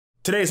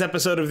Today's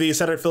episode of the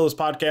Cedric Phillips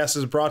podcast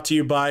is brought to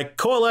you by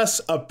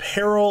Coalesce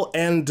Apparel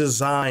and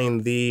Design,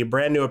 the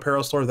brand new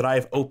apparel store that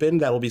I've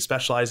opened that will be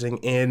specializing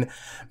in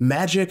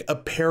magic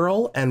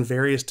apparel and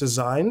various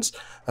designs.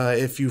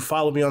 If you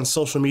follow me on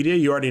social media,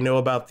 you already know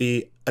about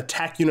the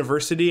Attack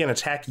University and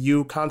Attack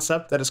U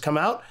concept that has come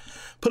out.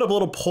 Put up a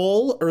little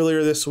poll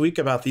earlier this week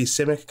about the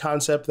Simic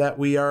concept that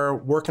we are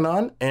working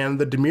on,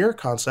 and the Demir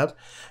concept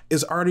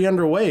is already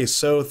underway.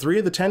 So 3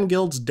 of the 10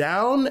 guilds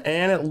down,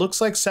 and it looks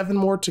like 7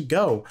 more to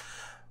go.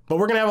 But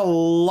we're going to have a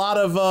lot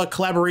of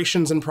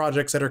collaborations and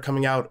projects that are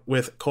coming out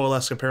with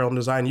Coalesce Apparel and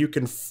Design. You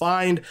can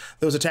find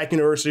those Attack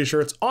University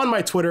shirts on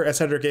my Twitter at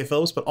Cedric A.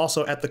 Phillips, but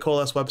also at the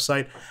Coalesce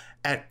website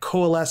at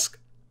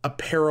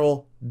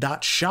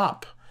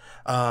coalesceapparel.shop.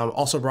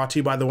 Also brought to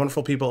you by the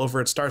wonderful people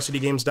over at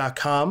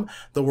StarCityGames.com,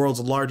 the world's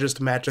largest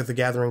Magic the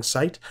Gathering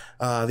site.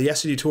 The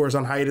SCG Tour is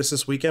on hiatus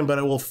this weekend, but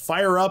it will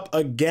fire up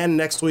again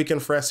next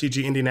weekend for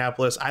SCG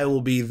Indianapolis. I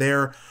will be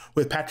there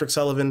with Patrick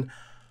Sullivan,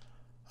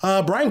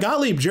 Brian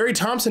Gottlieb, Jerry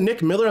Thompson,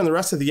 Nick Miller, and the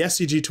rest of the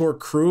SCG Tour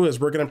crew as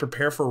we're going to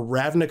prepare for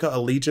Ravnica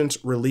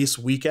Allegiance release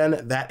weekend.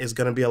 That is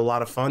going to be a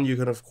lot of fun. You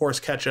can, of course,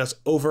 catch us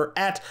over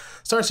at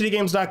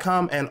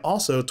StarCityGames.com and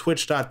also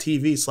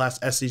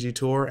twitch.tv/SCG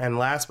Tour. And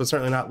last but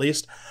certainly not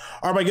least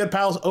are my good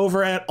pals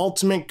over at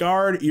Ultimate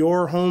Guard,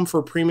 your home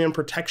for premium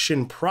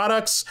protection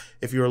products.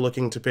 If you are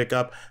looking to pick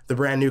up the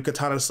brand new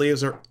Katana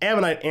Sleeves or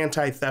Ammonite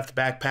Anti-Theft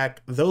Backpack,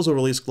 those will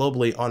release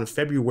globally on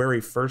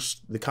February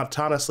 1st. The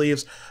Katana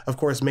Sleeves, of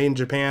course, made in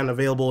Japan,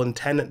 available in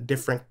 10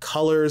 different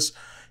colors,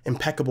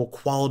 impeccable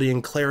quality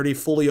and clarity,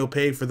 fully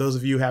opaque for those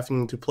of you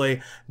having to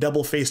play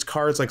double-faced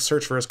cards like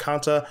Search for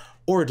Azcanta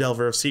or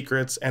Delver of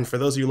Secrets. And for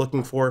those of you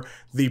looking for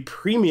the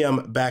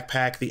premium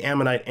backpack, the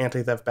Ammonite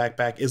Anti-Theft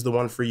Backpack is the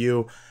one for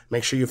you.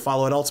 Make sure you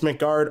follow at Ultimate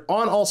Guard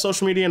on all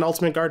social media and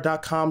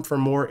ultimateguard.com for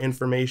more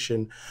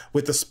information.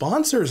 With the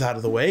sponsors out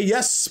of the way,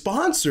 yes,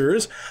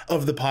 sponsors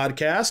of the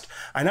podcast,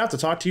 I now have to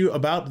talk to you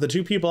about the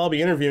 2 people I'll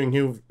be interviewing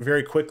you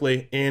very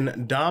quickly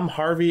in Dom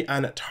Harvey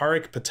and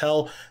Tariq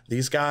Patel.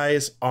 These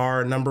guys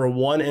are number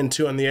 1 and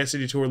 2 on the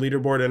SCG Tour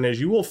leaderboard, and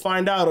as you will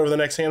find out over the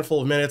next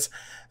handful of minutes,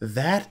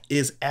 that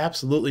is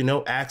absolutely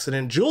no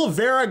accident. Jewel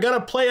Vera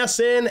gonna play us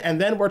in, and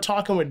then we're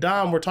talking with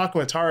Dom, we're talking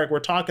with Tariq, we're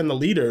talking the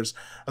leaders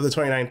of the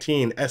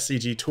 2019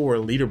 SCG Tour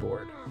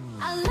leaderboard.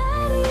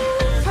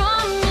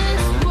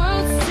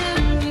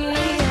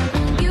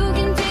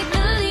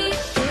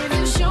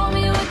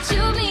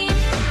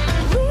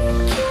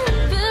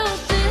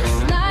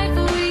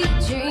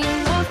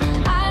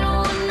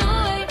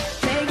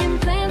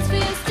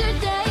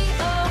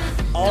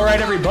 All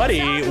right, everybody,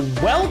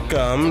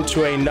 welcome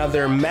to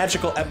another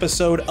magical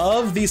episode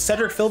of the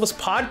Cedric Phillips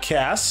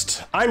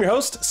podcast. I'm your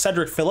host,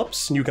 Cedric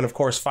Phillips, and you can, of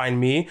course, find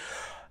me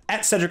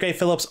at Cedric A.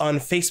 Phillips on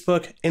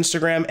Facebook,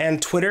 Instagram,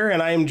 and Twitter,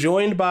 and I am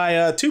joined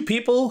by 2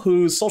 people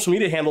whose social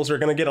media handles are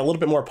going to get a little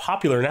bit more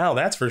popular now,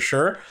 that's for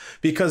sure,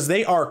 because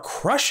they are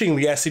crushing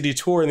the SCG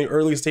Tour in the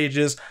early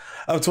stages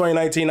of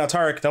 2019. Now,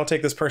 Tariq, don't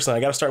take this personally.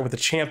 I got to start with the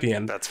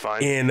champion. That's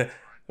fine. In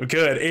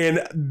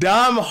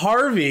Dom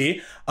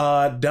Harvey.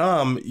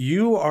 Dom,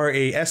 you are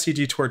a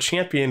SCG Tour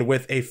champion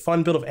with a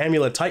fun build of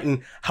Amulet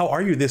Titan. How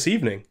are you this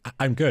evening?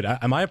 I'm good.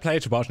 Am I a player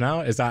to watch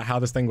now? Is that how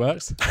this thing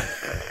works?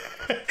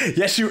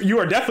 Yes, you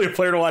are definitely a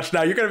player to watch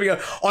now. You're going to be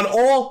on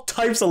all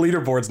types of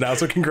leaderboards now,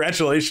 so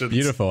congratulations.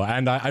 Beautiful.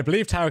 And I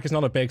believe Tariq is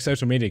not a big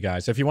social media guy,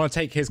 so if you want to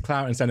take his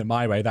clout and send it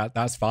my way,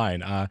 that's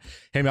fine.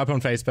 Hit me up on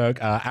Facebook,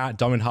 at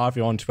Dom and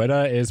Harvey on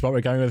Twitter is what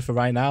we're going with for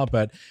right now,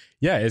 but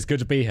yeah, it's good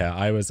to be here.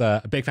 I was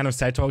a big fan of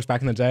Sed Talks back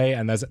in the day,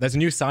 and there's a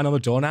new sign on the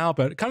door now,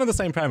 but kind of the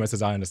same premise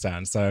as I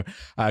understand. So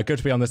good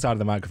to be on this side of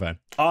the microphone.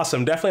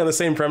 Awesome. Definitely on the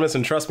same premise.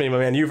 And trust me, my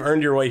man, you've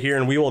earned your way here,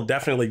 and we will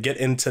definitely get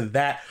into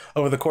that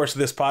over the course of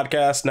this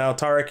podcast. Now,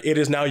 Tariq, it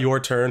is now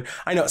your turn.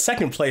 I know,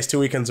 second place 2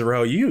 weekends in a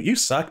row. You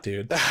suck,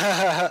 dude.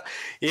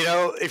 You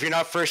know, if you're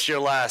not first, you're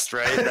last,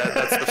 right?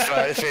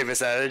 That's the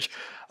famous adage.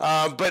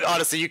 But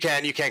honestly, you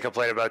can't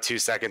complain about 2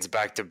 seconds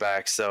back to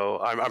back.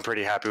 So I'm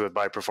pretty happy with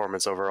my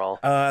performance overall.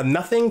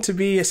 Nothing to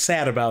be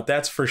sad about,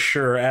 that's for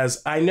sure. As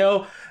I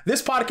know,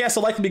 this podcast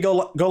will likely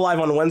go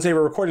live on Wednesday.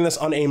 We're recording this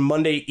on a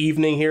Monday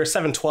evening here,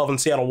 7:12 in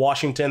Seattle,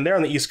 Washington. They're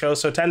on the East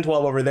Coast, so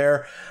 10:12 over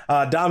there.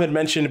 Dom had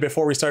mentioned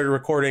before we started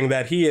recording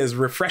that he is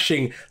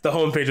refreshing the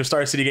homepage of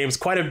Star City Games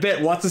quite a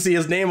bit. Wants to see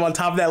his name on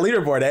top of that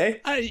leaderboard, eh?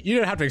 You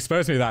don't have to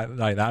expose me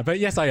like that, but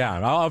yes, I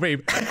am. I'll be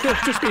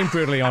just being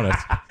brutally honest.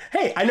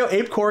 Hey, I know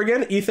Abe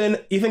Corrigan, Ethan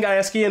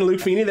Gajewski, and Luke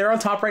Feeney. They're on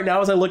top right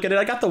now as I look at it.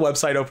 I got the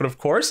website open, of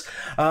course.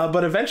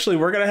 But eventually,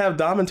 we're going to have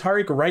Dom and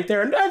Tariq right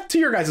there. And to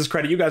your guys'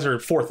 credit, you guys are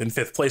 4th and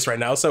 5th place right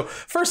now. So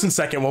 1st and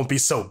 2nd won't be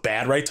so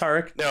bad, right,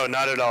 Tariq? No,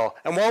 not at all.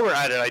 And while we're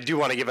at it, I do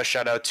want to give a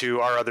shout out to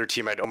our other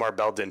teammate, Omar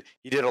Belden.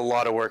 He did a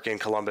lot of work in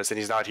Columbus, and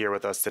he's not here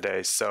with us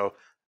today. So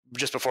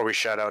just before we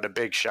shout out, a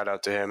big shout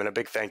out to him and a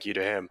big thank you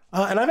to him.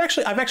 And I've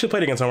actually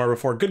played against Omar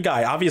before. Good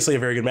guy, obviously a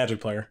very good Magic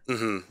player.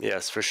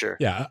 Yes, for sure.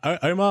 Yeah,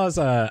 Omar's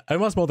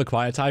more the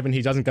quiet type, and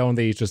he doesn't go on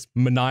these just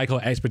maniacal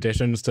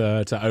expeditions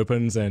to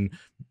opens in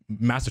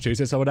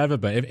Massachusetts or whatever.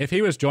 But if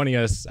he was joining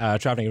us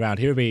traveling around,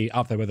 he would be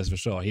up there with us for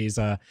sure. He's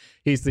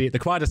the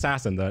quiet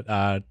assassin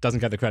that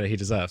doesn't get the credit he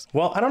deserves.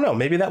 Well, I don't know.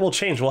 Maybe that will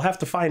change. We'll have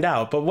to find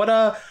out. But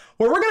where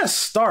we're gonna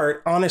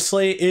start,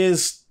 honestly,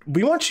 is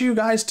we want you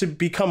guys to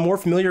become more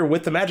familiar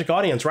with the Magic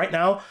audience right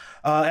now.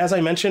 As I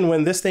mentioned,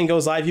 when this thing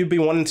goes live, you'd be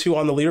 1 and 2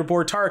 on the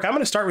leaderboard. Tarek, I'm going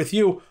to start with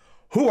you.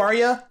 Who are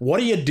you? What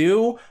do you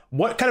do?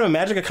 What kind of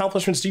Magic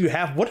accomplishments do you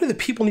have? What do the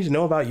people need to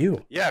know about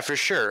you? Yeah, for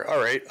sure. All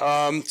right.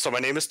 So my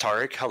name is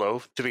Tarek.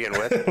 Hello, to begin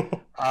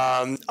with.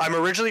 I'm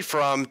originally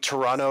from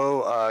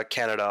Toronto,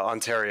 Canada,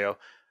 Ontario.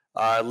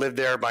 Lived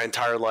there my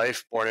entire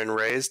life, born and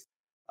raised.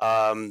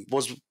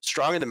 Was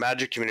strong in the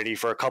Magic community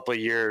for a couple of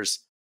years.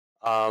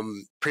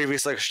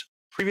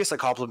 Previous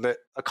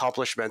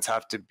accomplishments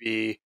have to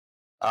be,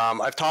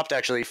 I've topped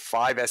actually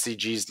 5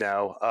 SCGs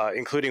now,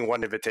 including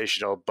 1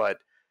 invitational, but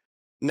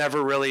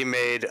never really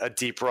made a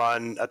deep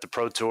run at the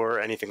Pro Tour or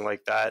anything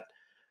like that.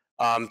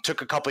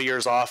 Took a couple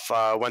years off,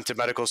 went to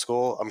medical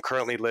school. I'm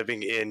currently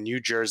living in New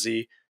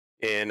Jersey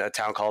in a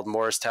town called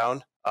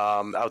Morristown,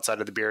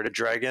 outside of the Bearded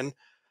Dragon.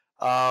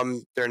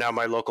 They're now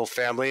my local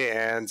family,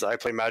 and I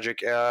play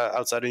Magic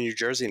outside of New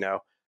Jersey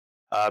now.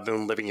 I've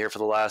been living here for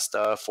the last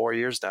 4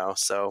 years now,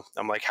 so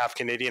I'm like half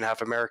Canadian,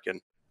 half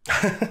American.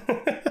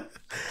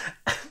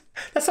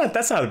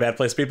 That's not a bad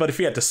place to be, but if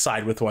you had to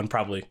side with one,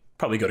 probably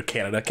go to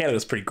Canada.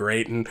 Canada's pretty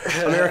great, and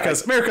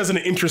America's an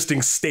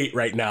interesting state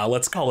right now.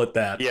 Let's call it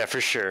that. Yeah,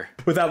 for sure.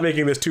 Without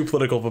making this too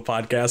political of a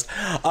podcast.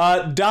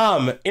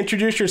 Dom,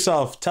 introduce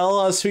yourself. Tell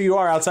us who you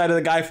are outside of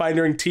the guy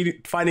finding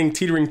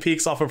teetering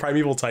peaks off of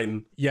Primeval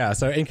Titan. Yeah,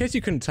 so in case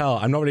you couldn't tell,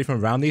 I'm not really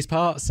from around these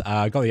parts.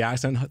 Got the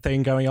accent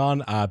thing going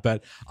on,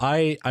 but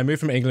I moved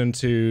from England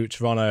to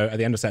Toronto at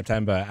the end of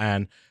September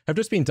and have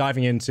just been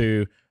diving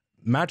into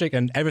Magic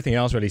and everything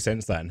else really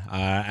since then.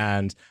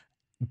 And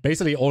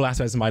basically all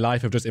aspects of my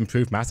life have just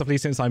improved massively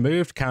since I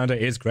moved.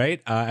 Canada is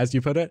great, as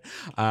you put it,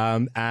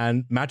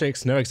 and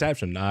Magic's no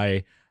exception.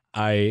 I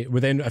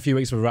within a few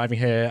weeks of arriving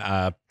here,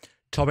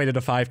 top 8 at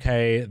a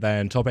 5K,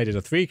 then top 8 at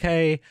a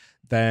 3K,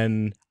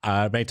 then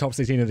made top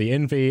 16 in the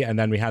Invi, and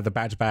then we had the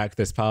back-to-back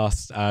this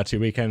past 2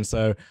 weekends.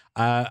 So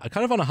kind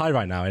of on a high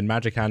right now in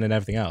Magic and in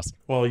everything else.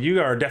 Well, you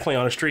are definitely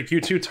on a streak.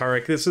 You too,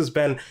 Tarek. This has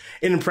been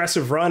an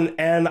impressive run,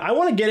 and I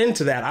want to get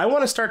into that. I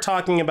want to start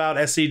talking about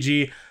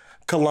SCG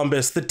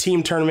Columbus, the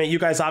team tournament. You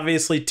guys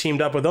obviously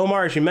teamed up with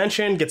Omar, as you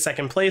mentioned, get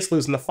second place,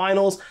 lose in the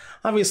finals.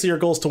 Obviously, your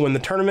goal is to win the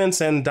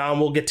tournaments, and Dom,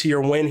 we'll get to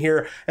your win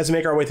here as we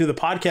make our way through the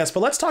podcast.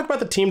 But let's talk about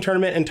the team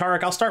tournament, and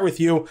Tarek, I'll start with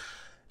you.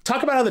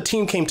 Talk about how the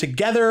team came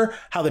together,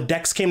 how the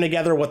decks came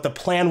together, what the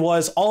plan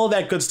was, all of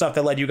that good stuff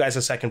that led you guys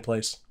to second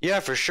place. Yeah,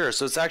 for sure.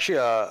 So it's actually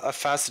a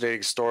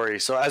fascinating story.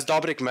 So as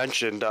Dominic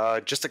mentioned,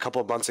 just a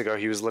couple of months ago,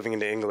 he was living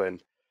in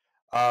England.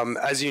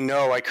 As you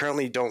know, I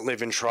currently don't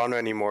live in Toronto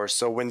anymore.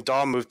 So when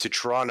Dom moved to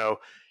Toronto,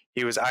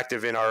 he was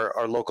active in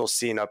our local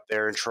scene up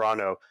there in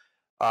Toronto.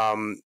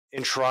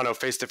 In Toronto,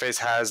 Face to Face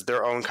has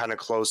their own kind of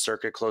closed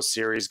circuit, closed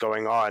series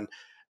going on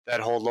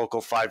that hold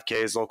local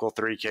 5Ks, local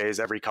 3Ks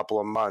every couple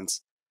of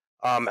months.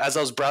 As I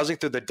was browsing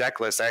through the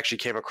deck list, I actually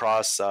came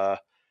across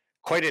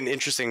quite an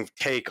interesting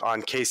take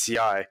on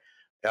KCI,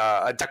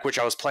 a deck which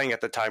I was playing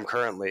at the time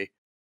currently.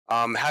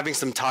 Having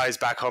some ties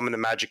back home in the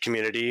Magic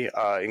community,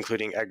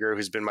 including Edgar,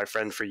 who's been my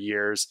friend for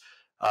years,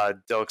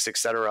 Dilks,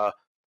 etc.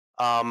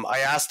 I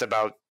asked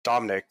about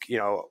Dominic,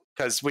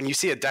 because when you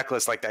see a deck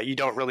list like that, you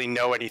don't really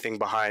know anything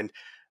behind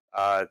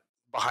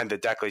the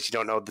deck list. You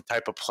don't know the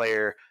type of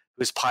player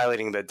who's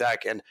piloting the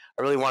deck, and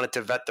I really wanted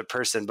to vet the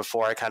person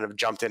before I kind of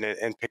jumped in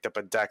and picked up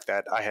a deck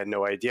that I had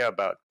no idea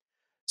about.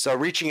 So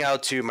reaching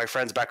out to my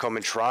friends back home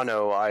in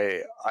Toronto,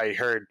 I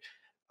heard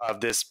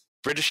of this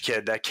British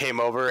kid that came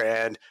over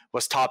and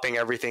was topping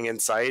everything in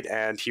sight,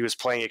 and he was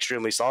playing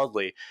extremely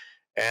solidly.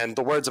 And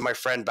the words of my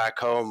friend back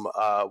home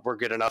were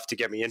good enough to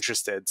get me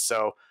interested.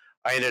 So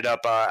I ended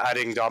up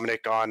adding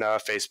Dominic on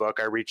Facebook.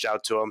 I reached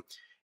out to him,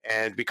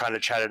 and we kind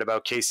of chatted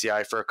about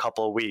KCI for a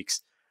couple of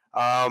weeks.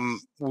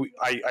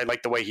 I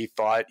liked the way he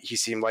thought. He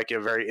seemed like a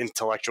very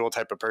intellectual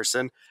type of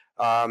person.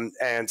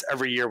 And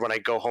every year when I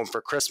go home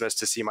for Christmas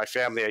to see my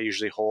family, I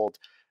usually hold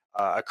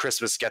a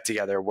Christmas get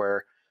together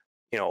where,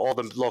 all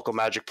the local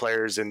Magic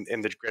players in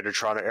the greater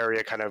Toronto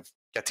area kind of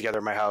get together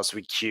at my house.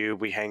 We cube,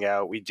 we hang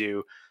out, we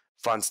do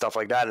fun stuff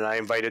like that. And I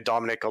invited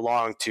Dominic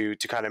along to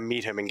kind of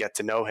meet him and get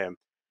to know him.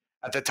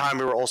 At the time,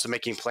 we were also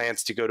making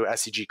plans to go to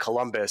SCG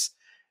Columbus,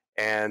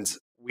 and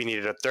we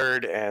needed a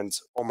third, and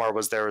Omar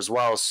was there as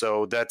well.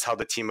 So that's how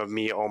the team of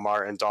me,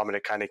 Omar, and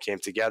Dominic kind of came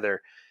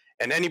together.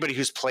 And anybody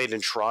who's played in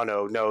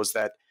Toronto knows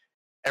that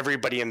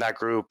everybody in that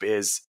group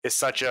is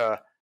such a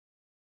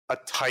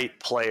tight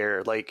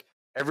player. Like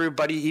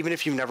everybody, even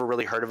if you've never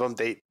really heard of them,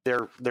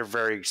 they're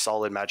very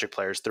solid Magic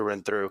players through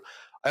and through.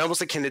 I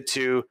almost akin it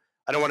to,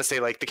 I don't want to say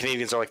like the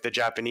Canadians are like the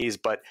Japanese,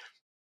 but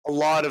a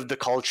lot of the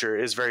culture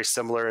is very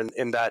similar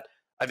in that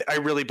I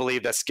really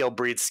believe that skill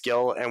breeds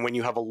skill, and when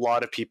you have a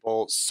lot of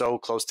people so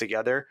close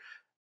together,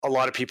 a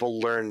lot of people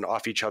learn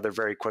off each other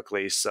very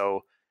quickly.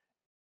 So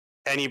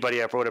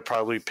anybody I would have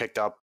probably picked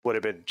up would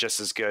have been just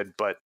as good,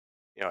 but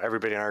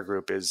everybody in our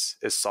group is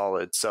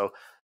solid. So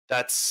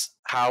that's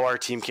how our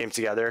team came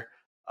together.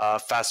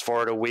 Fast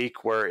forward a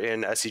week, we're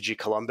in SCG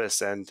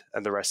Columbus, and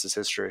the rest is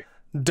history.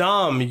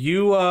 Dom,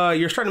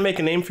 you're starting to make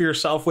a name for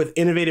yourself with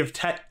innovative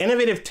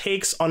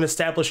takes on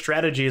established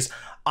strategies.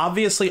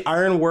 Obviously,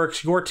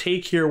 Ironworks, your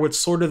take here with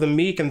Sword of the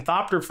Meek and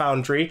Thopter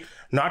Foundry,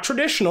 not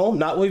traditional,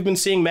 not what we've been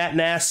seeing Matt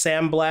Nass,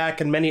 Sam Black,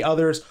 and many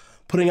others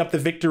putting up the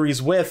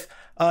victories with.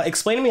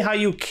 Explain to me how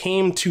you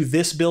came to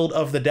this build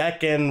of the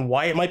deck and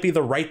why it might be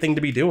the right thing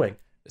to be doing.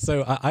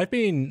 So I've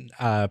been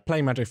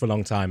playing Magic for a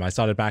long time. I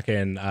started back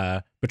in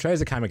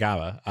Betrayers of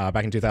Kamigawa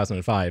back in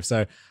 2005.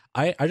 So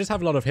I just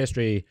have a lot of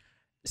history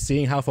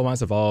seeing how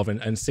formats evolve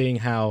and seeing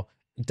how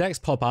decks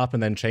pop up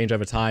and then change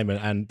over time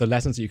and the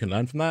lessons that you can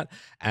learn from that.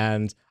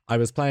 And I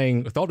was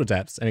playing Thopter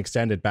Depths and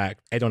Extended back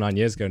 8 or 9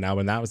 years ago now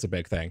when that was a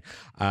big thing.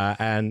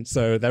 And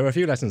so there were a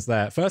few lessons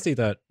there. Firstly,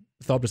 that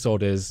Thopter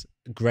Sword is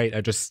great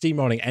at just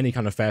steamrolling any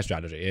kind of fair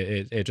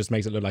strategy. It just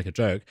makes it look like a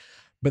joke.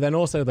 But then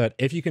also that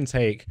if you can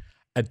take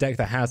a deck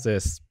that has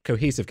this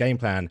cohesive game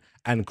plan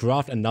and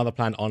graft another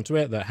plan onto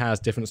it that has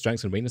different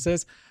strengths and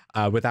weaknesses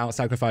without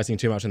sacrificing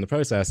too much in the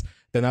process,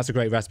 then that's a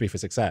great recipe for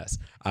success.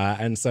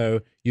 And so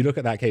you look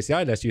at that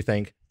KCI list, you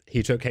think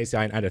he took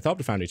KCI and added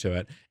Thopter Foundry to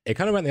it. It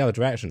kind of went the other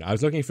direction. I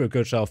was looking for a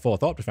good shelf for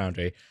Thopter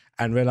Foundry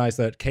and realized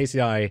that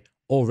KCI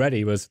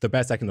already was the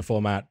best deck in the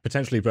format,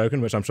 potentially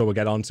broken, which I'm sure we'll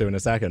get onto in a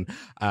second,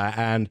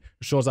 and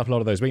shores up a lot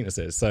of those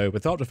weaknesses. So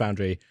with Thopter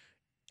Foundry,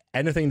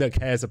 anything that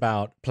cares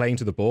about playing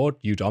to the board,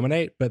 you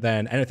dominate, but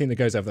then anything that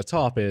goes over the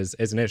top is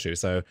an issue.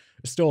 So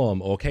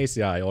Storm or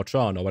KCI or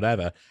Tron or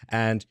whatever,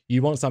 and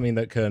you want something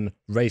that can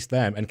race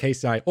them, and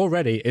KCI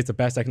already is the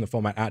best deck in the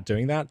format at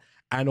doing that,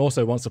 and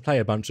also wants to play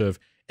a bunch of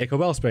Ichor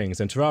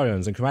Wellsprings and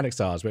Terrariums and Chromatic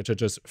Stars, which are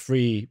just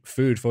free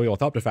food for your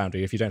Thopter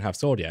Foundry if you don't have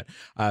Sword yet.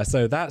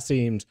 So that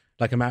seemed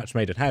like a match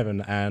made in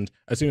heaven, and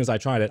as soon as I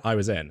tried it, I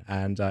was in.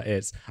 And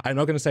I'm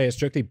not going to say it's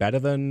strictly better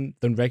than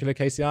regular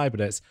KCI, but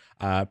it's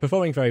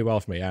performing very well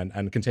for me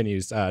and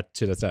continues to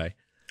this day.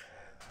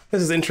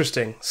 This is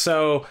interesting.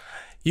 So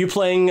you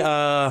playing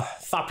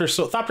Thopter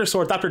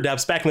Sword, Thopter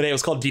Depths, back in the day it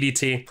was called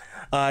DDT.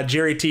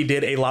 Jerry T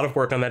did a lot of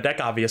work on that deck,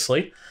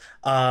 obviously.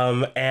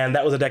 And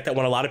that was a deck that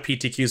won a lot of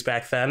PTQs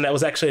back then. That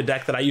was actually a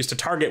deck that I used to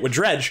target with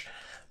Dredge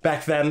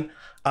back then.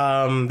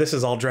 This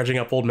is all dredging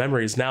up old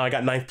memories. Now I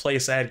got 9th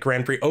place at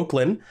Grand Prix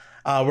Oakland,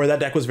 where that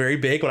deck was very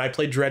big when I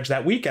played Dredge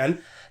that weekend.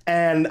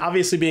 And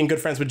obviously being good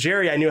friends with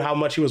Jerry, I knew how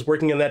much he was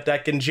working in that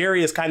deck. And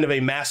Jerry is kind of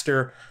a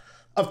master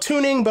of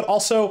tuning, but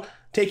also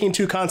taking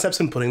two concepts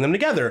and putting them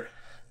together.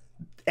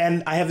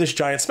 And I have this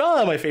giant smile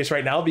on my face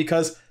right now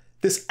because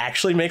this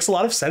actually makes a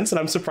lot of sense, and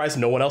I'm surprised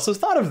no one else has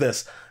thought of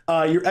this.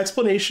 Your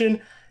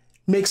explanation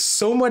makes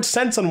so much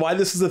sense on why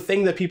this is a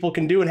thing that people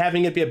can do and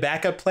having it be a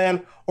backup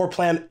plan or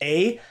plan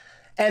A.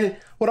 And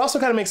what also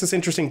kind of makes this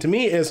interesting to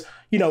me is,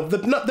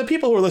 the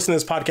people who are listening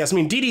to this podcast, I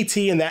mean,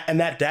 DDT and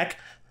that deck,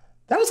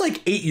 that was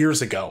like 8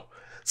 years ago.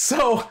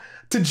 So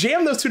to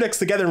jam those two decks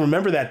together and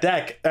remember that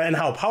deck and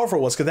how powerful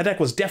it was, because that deck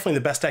was definitely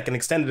the best deck in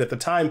Extended at the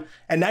time,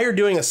 and now you're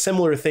doing a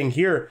similar thing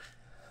here,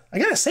 I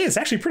gotta say, it's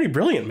actually pretty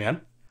brilliant,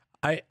 man.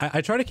 I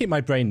try to keep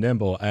my brain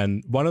nimble,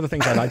 and one of the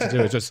things I like to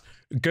do is just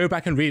go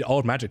back and read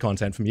old Magic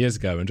content from years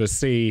ago and just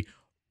see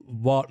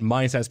what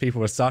mindsets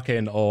people were stuck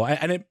in,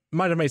 and it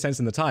might have made sense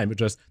in the time, but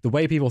just the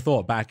way people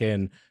thought back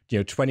in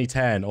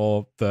 2010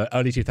 or the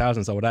early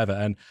 2000s or whatever.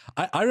 And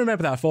I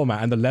remember that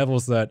format and the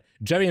levels that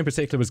Jerry in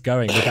particular was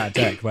going with that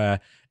deck,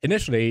 where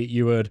initially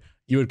you would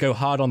go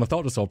hard on the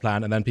Thopter Sword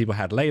plan, and then people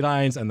had ley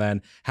lines, and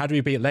then how do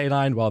we beat ley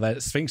line? Well, the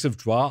Sphinx of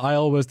Dwa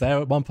Isle was there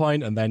at one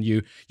point, and then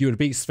you would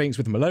beat Sphinx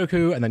with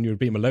Moloku, and then you would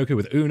beat Moloku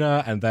with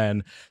Una, and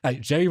then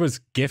Jerry was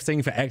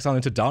gifting for Exile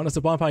into Darkness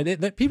at one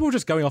point. People were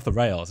just going off the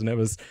rails, and it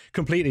was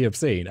completely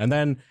obscene. And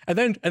then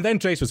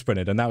Jace was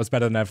printed, and that was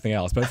better than everything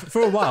else. But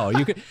for a while,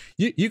 you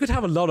could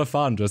have a lot of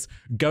fun just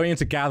going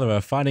into Gatherer,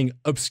 finding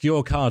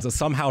obscure cards that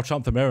somehow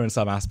trump the mirror in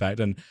some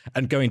aspect, and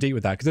going deep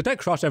with that, because the deck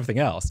crushed everything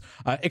else,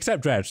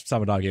 except Dredge,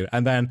 some would argue.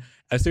 And then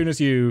as soon as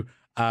you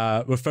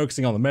were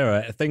focusing on the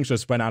mirror, things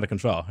just went out of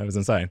control. It was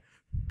insane.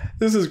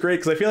 This is great,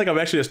 because I feel like I'm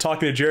actually just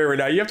talking to Jerry right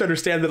now. You have to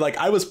understand that,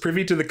 I was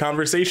privy to the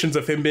conversations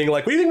of him being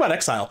like, what do you think about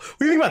Exile? What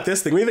do you think about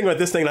this thing? What do you think about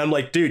this thing? And I'm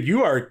like, dude,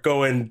 you are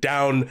going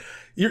down.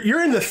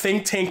 You're in the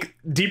think tank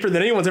deeper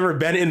than anyone's ever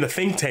been in the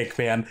think tank,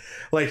 man.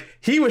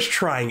 He was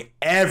trying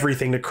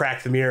everything to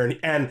crack the mirror.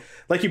 And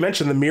like you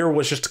mentioned, the mirror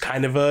was just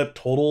kind of a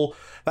total,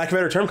 lack of a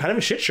better term, kind of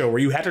a shit show where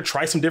you had to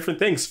try some different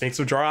things. Sphinx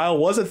of Jar Isle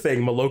was a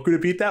thing. Moloku to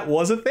beat that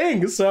was a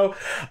thing. So,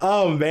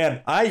 oh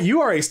man, you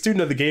are a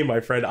student of the game,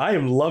 my friend. I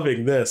am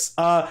loving this.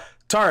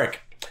 Tarek,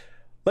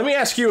 let me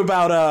ask you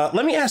about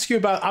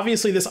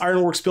obviously this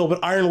Ironworks build,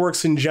 but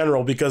Ironworks in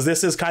general, because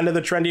this is kind of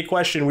the trendy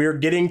question. We are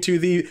getting to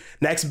the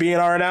next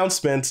BNR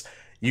announcements.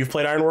 You've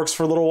played Ironworks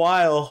for a little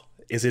while.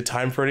 Is it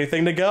time for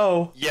anything to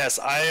go? Yes,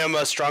 I am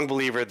a strong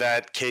believer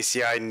that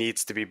KCI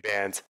needs to be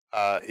banned.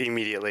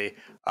 immediately.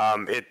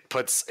 It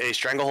puts a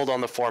stranglehold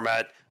on the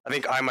format. I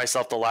think I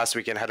myself the last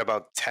weekend had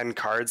about 10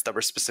 cards that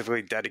were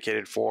specifically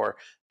dedicated for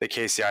the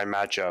KCI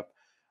matchup.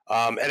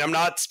 And I'm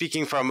not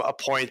speaking from a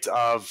point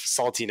of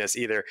saltiness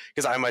either,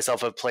 because I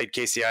myself have played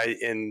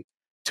KCI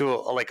to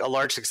a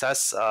large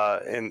success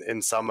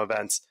in some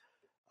events.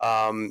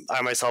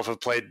 I myself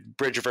have played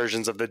bridge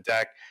versions of the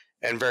deck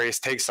and various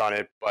takes on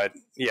it. But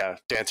yeah,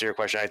 to answer your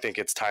question, I think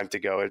it's time to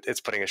go.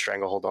 It's putting a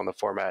stranglehold on the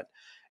format.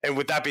 And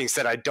with that being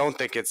said, I don't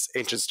think it's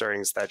Ancient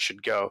Stirrings that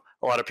should go.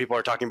 A lot of people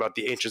are talking about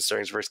the Ancient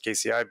Stirrings versus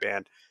KCI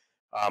ban.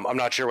 I'm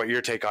not sure what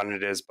your take on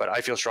it is, but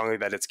I feel strongly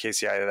that it's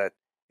KCI that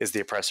is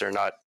the oppressor,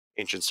 not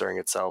Ancient Stirring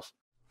itself.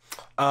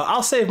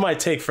 I'll save my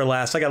take for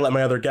last. I gotta let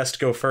my other guest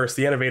go first,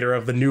 the innovator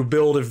of the new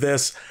build of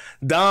this.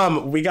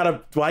 Dom,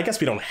 I guess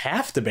we don't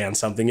have to ban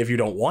something if you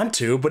don't want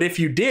to, but if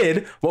you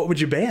did, what would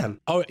you ban?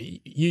 Oh,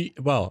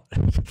 well,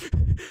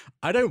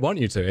 I don't want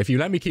you to. If you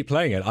let me keep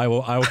playing it, I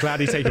will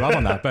gladly take you up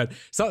on that. But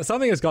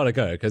something has got to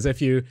go, because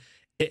if you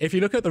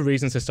look at the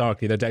reasons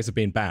historically the decks have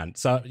been banned,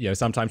 so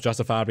sometimes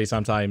justifiably,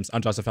 sometimes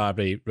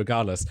unjustifiably,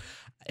 regardless,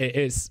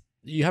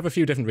 you have a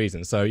few different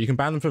reasons. So you can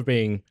ban them for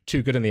being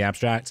too good in the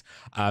abstract.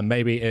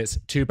 Maybe it's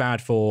too bad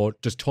for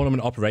just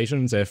tournament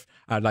operations. If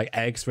like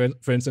eggs,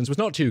 for instance, was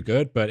not too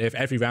good, but if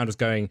every round was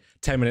going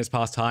 10 minutes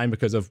past time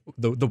because of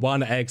the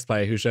one eggs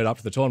player who showed up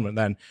for the tournament,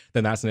 then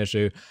that's an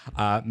issue.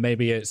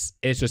 Maybe it's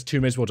just too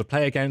miserable to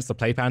play against. The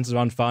play patterns are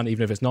unfun,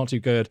 even if it's not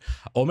too good.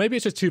 Or maybe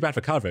it's just too bad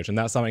for coverage, and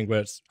that's something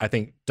which I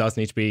think does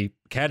need to be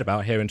cared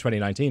about here in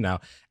 2019 now.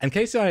 And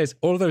KCI is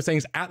all of those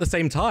things at the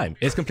same time.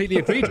 It's completely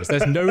egregious.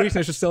 There's no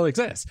reason it should still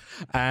exist.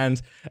 And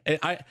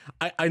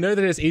I know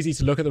that it's easy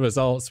to look at the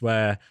results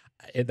where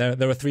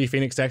there were 3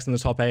 Phoenix decks in the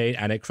top 8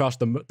 and it crushed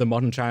the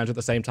modern challenge at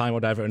the same time,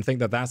 whatever, and think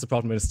that that's the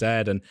problem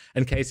instead, and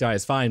KCI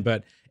is fine,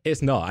 but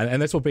it's not.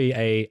 And this will be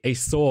a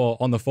sore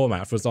on the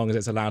format for as long as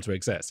it's allowed to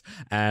exist.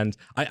 And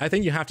I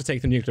think you have to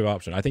take the nuclear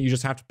option. I think you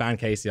just have to ban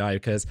KCI,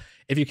 because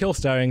if you kill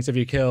Stirrings,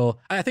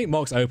 I think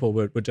Mox Opal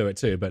would do it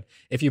too, but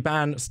if you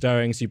ban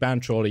Stirrings, you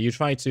ban Trawler,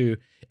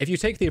 if you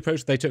take the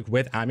approach they took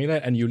with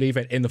Amulet and you leave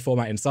it in the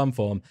format in some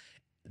form,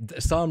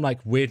 some like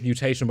weird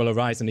mutation will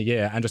arise in a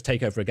year and just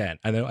take over again,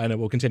 and it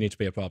will continue to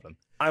be a problem.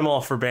 I'm all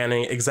for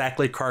banning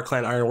exactly Car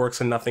Clan Ironworks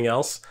and nothing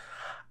else.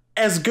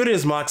 As good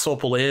as Mox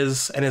Opal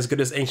is, and as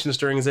good as Ancient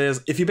Stirrings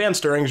is, if you ban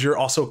Stirrings, you're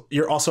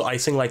also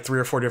icing like 3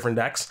 or 4 different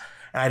decks,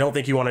 and I don't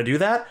think you want to do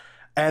that.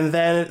 And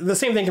then the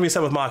same thing can be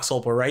said with Mox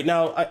Opal. Right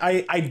now,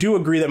 I do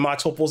agree that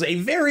Mox Opal is a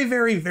very,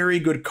 very, very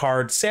good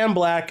card. Sam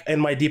Black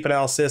and my deep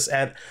analysis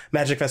at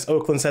Magic Fest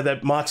Oakland said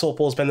that Mox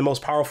Opal has been the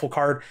most powerful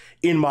card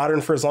in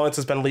Modern for as long as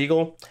it's been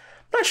legal.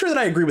 I'm not sure that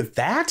I agree with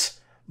that,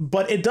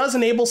 but it does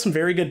enable some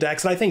very good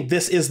decks, and I think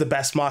this is the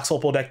best Mox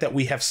Opal deck that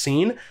we have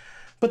seen.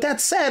 But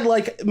that said,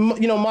 like,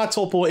 Mox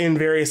Opal in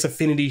various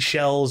affinity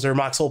shells or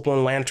Mox Opal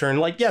in Lantern,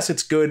 like, yes,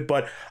 it's good,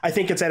 but I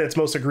think it's at its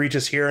most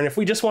egregious here. And if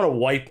we just want to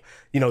wipe,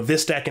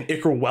 this deck and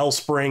Ichor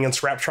Wellspring and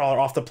Scrap Trawler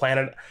off the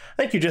planet,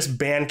 I think you just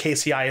ban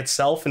KCI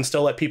itself and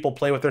still let people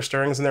play with their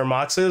Stirrings and their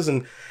Moxes.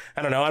 And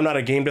I don't know, I'm not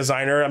a game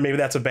designer. Maybe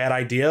that's a bad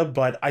idea,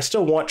 but I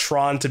still want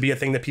Tron to be a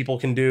thing that people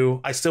can do.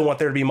 I still want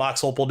there to be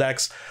Mox Opal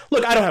decks.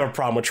 Look, I don't have a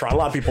problem with Tron. A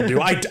lot of people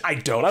do. I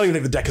don't. I don't even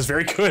think the deck is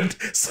very good.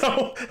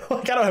 So,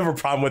 I don't have a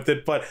problem with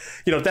it, but,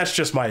 that's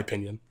just my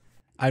opinion.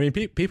 I mean,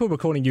 people were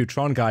calling you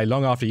Tron guy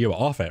long after you were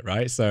off it,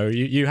 right? So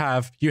you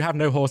have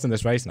no horse in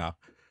this race now.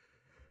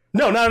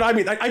 No, I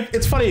mean,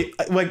 it's funny,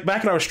 like,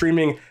 back when I was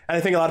streaming, and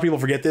I think a lot of people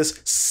forget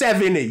this,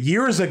 7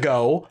 years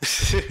ago,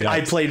 yes.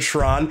 I played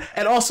Tron,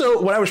 and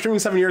also, when I was streaming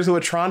 7 years ago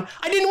with Tron,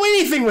 I didn't win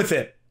anything with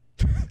it!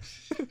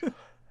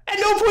 At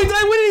no point did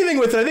I win anything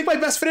with it. I think my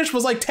best finish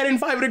was like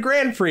 10-5 at a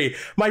Grand Prix.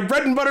 My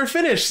bread and butter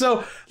finish.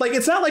 So, like,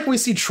 it's not like we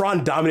see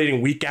Tron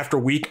dominating week after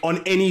week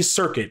on any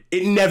circuit.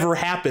 It never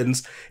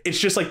happens. It's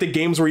just like the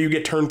games where you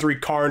get turn 3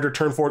 Karn or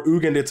turn 4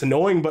 Ugin. It's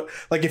annoying, but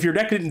like if your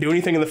deck didn't do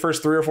anything in the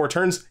first 3 or 4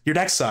 turns, your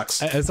deck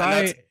sucks. I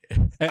think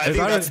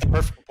that's the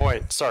perfect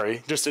point.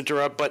 Sorry, just to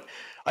interrupt, but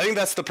I think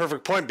that's the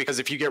perfect point, because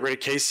if you get rid of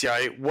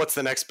KCI, what's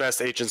the next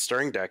best Ancient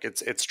Stirring deck?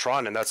 It's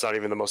Tron, and that's not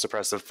even the most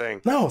oppressive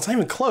thing. No, it's not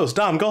even close.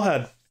 Dom, go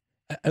ahead.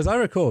 As I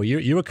recall,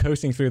 you were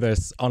coasting through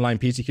this online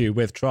PTQ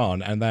with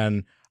Tron, and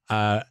then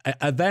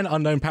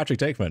unknown Patrick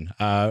Dickman,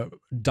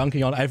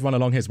 dunking on everyone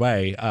along his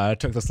way,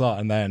 took the slot,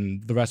 and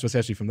then the rest was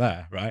history from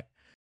there, right?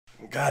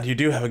 God, you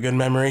do have a good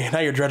memory.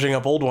 Now you're dredging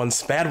up old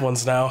ones, bad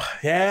ones now.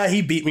 Yeah,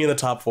 he beat me in the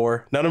top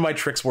 4. None of my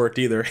tricks worked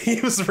either.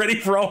 He was ready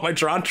for all my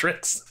Tron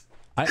tricks.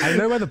 I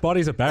know where the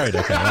bodies are buried,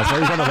 okay? That's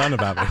what you want to learn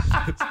about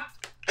me.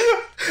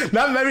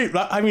 Not many.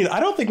 I mean, I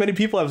don't think many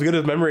people have as good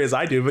a memory as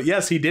I do, but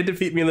yes, he did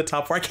defeat me in the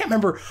top 4. I can't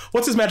remember.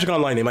 What's his Magic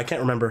Online name? I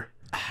can't remember.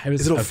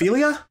 Is it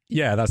Ophelia?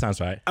 Yeah, that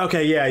sounds right.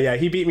 Okay, yeah.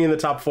 He beat me in the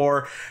top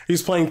 4. He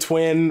was playing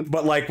Twin,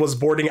 but like was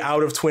boarding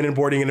out of Twin and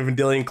boarding into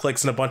Vendilion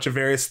Clicks and a bunch of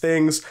various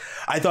things.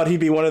 I thought he'd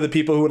be one of the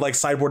people who would like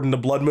sideboard into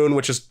Blood Moon,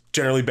 which is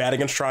generally bad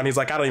against Tron. He's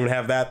like, I don't even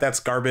have that. That's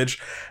garbage.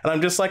 And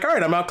I'm just like, all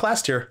right, I'm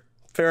outclassed here.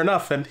 fair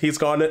enough. And he's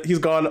gone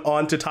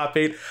on to top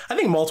 8, I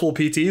think, multiple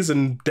PTs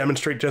and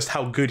demonstrate just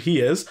how good he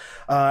is.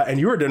 And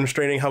you are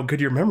demonstrating how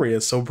good your memory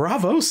is. So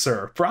bravo,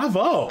 sir.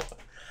 Bravo.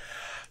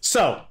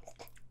 So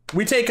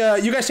you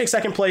guys take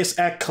second place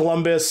at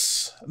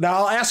Columbus. Now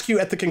I'll ask you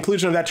at the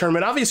conclusion of that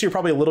tournament, obviously you're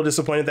probably a little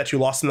disappointed that you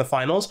lost in the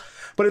finals,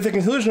 but at the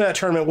conclusion of that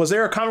tournament, was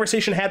there a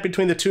conversation had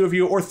between the two of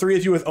you or three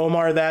of you with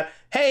Omar that,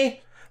 hey,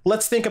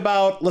 let's think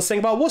about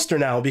Worcester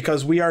now,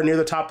 because we are near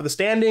the top of the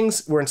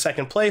standings. We're in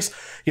second place.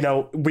 You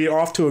know, we are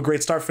off to a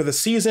great start for the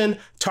season.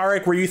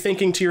 Tarek, were you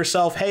thinking to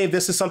yourself, hey,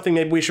 this is something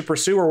maybe we should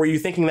pursue, or were you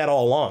thinking that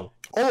all along?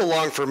 All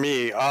along for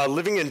me,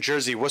 living in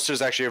Jersey, Worcester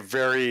is actually a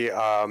very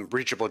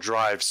reachable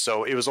drive,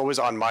 so it was always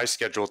on my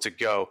schedule to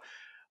go.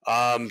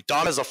 Don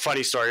has a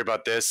funny story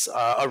about this.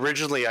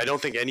 Originally, I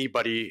don't think any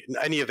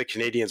of the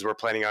Canadians were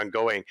planning on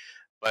going,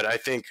 but I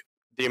think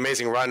the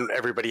amazing run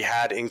everybody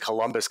had in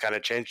Columbus kind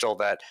of changed all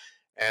that.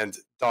 And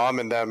Dom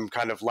and them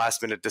kind of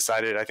last minute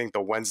decided, I think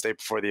the Wednesday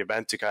before the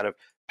event, to kind of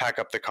pack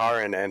up the car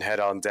and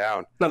head on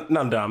down.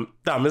 No,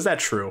 Dom, is that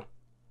true?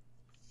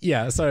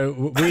 Yeah,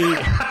 so we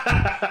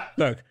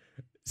look.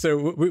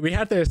 So we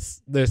had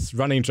this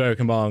running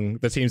joke among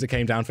the teams that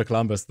came down for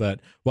Columbus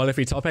that, well, if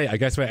we top 8, I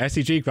guess we're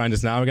SCG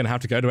grinders now. We're going to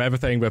have to go to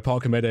everything. We're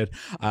pot committed.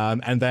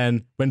 And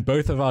then when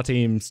both of our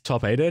teams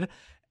top 8'd,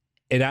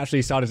 it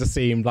actually started to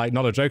seem like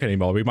not a joke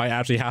anymore. We might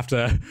actually have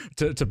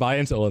to buy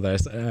into all of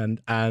this.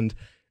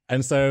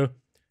 And so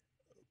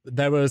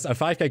there was a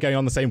 5K going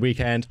on the same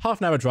weekend, half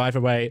an hour drive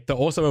away, that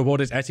also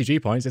awarded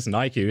SCG points. It's an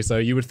IQ. So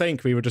you would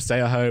think we would just stay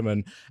at home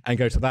and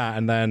go to that.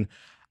 And then,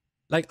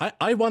 like,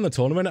 I won the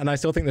tournament, and I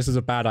still think this is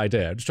a bad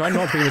idea. Just try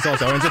not to be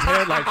result-oriented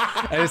here. Like,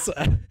 it's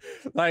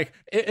like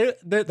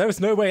there was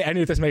no way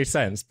any of this made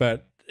sense.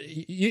 But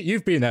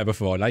you've been there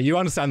before. Like, you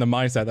understand the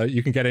mindset that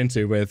you can get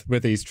into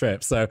with these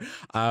trips. So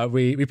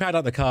we packed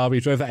up the car. We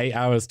drove the 8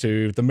 hours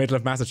to the middle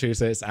of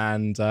Massachusetts,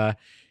 and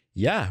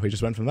yeah, we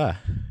just went from there.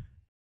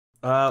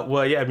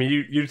 Well, yeah, I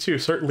mean, you two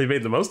certainly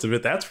made the most of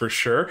it. That's for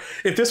sure.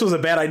 If this was a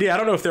bad idea, I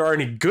don't know if there are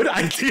any good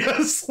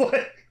ideas.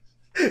 Like,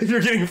 if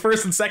you're getting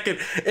first and second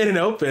in an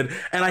open,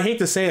 and I hate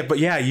to say it, but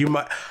yeah, you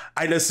might.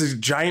 I know this is a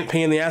giant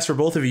pain in the ass for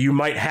both of you. You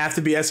might have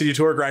to be SCG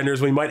Tour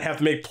grinders. We might have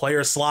to make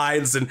player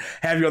slides and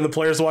have you on the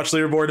Players to Watch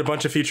leaderboard, a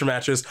bunch of feature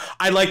matches.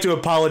 I'd like to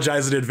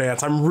apologize in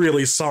advance. I'm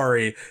really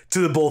sorry to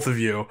the both of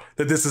you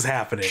that this is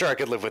happening. Sure, I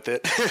could live with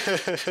it.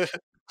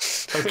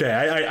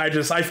 Okay,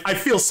 I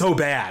feel so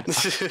bad.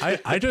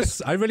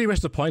 I really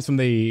wish the points from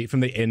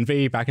the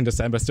Envy back in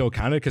December still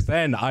counted, because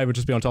then I would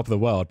just be on top of the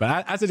world.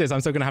 But as it is, I'm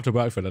still going to have to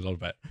work for it a little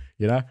bit,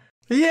 you know?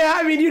 Yeah,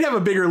 I mean, you'd have a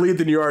bigger lead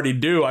than you already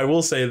do. I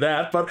will say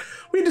that. But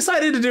we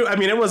decided to do. I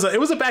mean, it was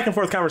a back and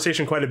forth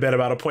conversation quite a bit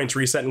about a points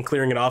reset and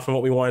clearing it off and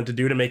what we wanted to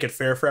do to make it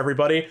fair for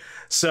everybody.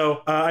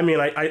 So, I mean,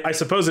 I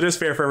suppose it is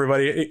fair for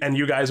everybody, and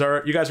you guys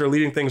are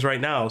leading things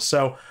right now.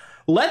 So,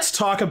 let's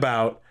talk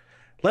about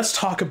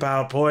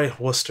boy,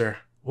 Worcester.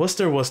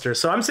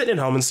 So I'm sitting at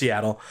home in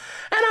Seattle,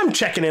 and I'm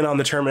checking in on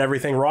the tournament,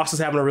 everything. Ross is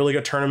having a really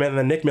good tournament, and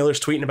then Nick Miller's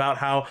tweeting about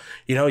how,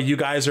 you know, you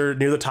guys are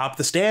near the top of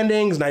the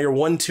standings. Now you're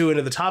 1-2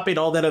 into the top 8,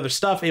 all that other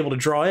stuff, able to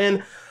draw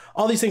in.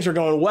 All these things are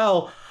going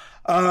well.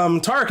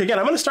 Tarek, again,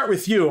 I'm going to start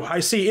with you. I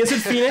see Is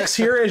It Phoenix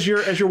here as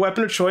your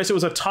weapon of choice. It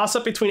was a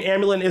toss-up between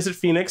Amulet and Is It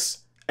Phoenix,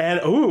 and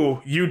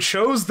ooh, you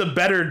chose the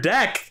better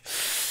deck.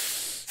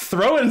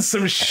 Throwing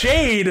some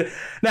shade.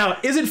 Now,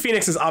 Is It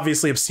Phoenix is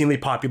obviously obscenely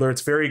popular. It's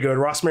very good.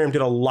 Ross Merriam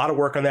did a lot of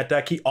work on that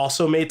deck. He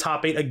also made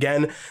top 8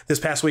 again this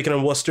past weekend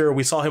in Worcester.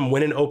 We saw him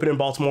win an open in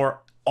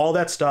Baltimore, all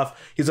that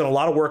stuff. He's done a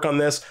lot of work on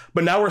this,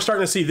 but now we're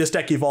starting to see this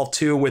deck evolve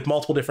too, with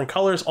multiple different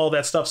colors, all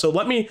that stuff. So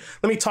let me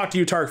talk to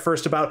you, Tarek,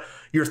 first about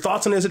your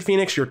thoughts on Is It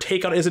Phoenix, your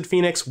take on Is It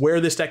Phoenix,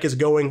 where this deck is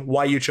going,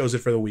 why you chose it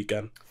for the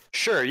weekend.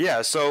 Sure,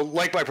 yeah. So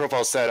like my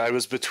profile said, I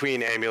was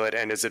between Amulet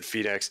and Is It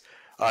Phoenix.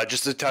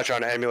 Just to touch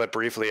on Amulet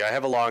briefly, I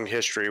have a long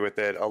history with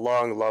it, a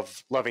long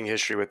loving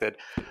history with it.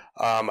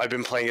 I've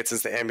been playing it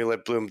since the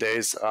Amulet Bloom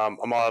days.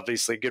 I'm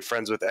obviously good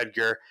friends with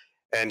Edgar,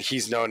 and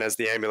he's known as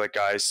the Amulet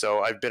guy.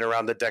 So I've been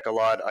around the deck a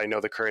lot. I know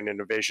the current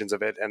innovations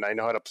of it, and I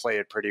know how to play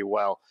it pretty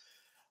well.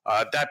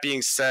 That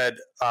being said,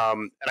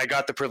 and I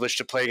got the privilege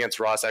to play against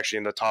Ross actually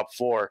in the top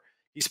 4.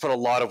 He's put a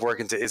lot of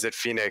work into Is It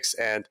Phoenix,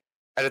 and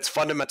at its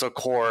fundamental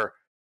core,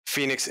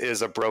 Phoenix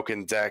is a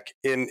broken deck.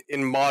 In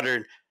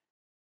Modern,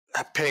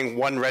 paying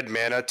 1 red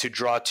mana to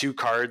draw 2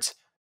 cards,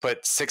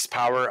 put 6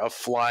 power of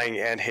flying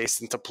and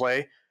haste into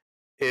play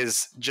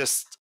is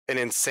just an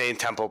insane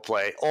tempo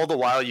play. All the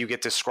while you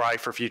get to scry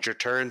for future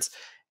turns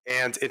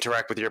and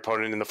interact with your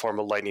opponent in the form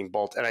of Lightning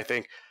Bolt. And I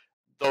think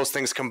those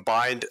things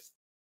combined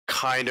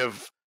kind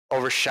of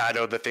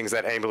overshadowed the things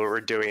that Amulet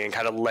were doing and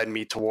kind of led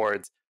me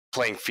towards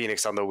playing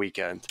Phoenix on the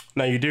weekend.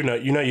 Now you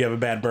have a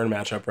bad burn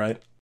matchup, right?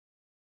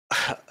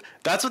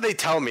 That's what they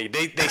tell me.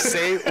 They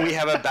say we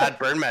have a bad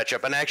burn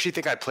matchup, and I actually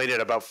think I played it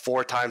about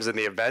 4 times in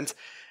the event,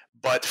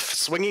 but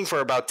swinging for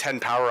about 10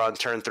 power on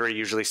turn 3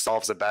 usually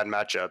solves a bad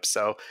matchup.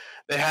 So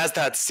it has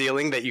that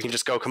ceiling that you can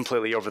just go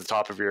completely over the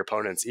top of your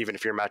opponents, even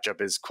if your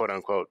matchup is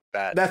quote-unquote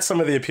bad. That's some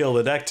of the appeal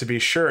of the deck, to be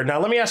sure. Now,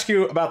 let me ask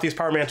you about these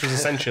Power Mancer's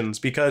Ascensions,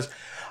 because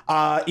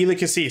Ely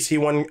Cassis, he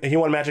won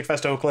Magic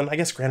Fest Oakland, I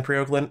guess Grand Prix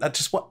Oakland.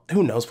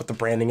 Who knows what the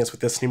branding is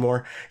with this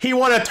anymore. He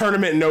won a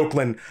tournament in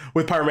Oakland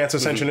with Pyromancer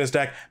Ascension in his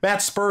deck.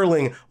 Matt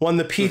Sperling won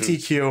the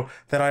PTQ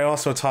that I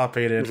also top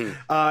aided.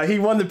 He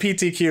won the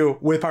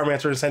PTQ with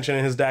Pyromancer Ascension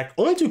in his deck.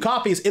 Only 2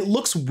 copies. It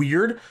looks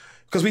weird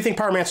because we think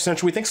Pyromancer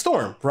Ascension, we think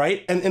Storm,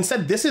 right? And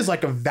instead, this is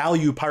like a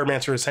value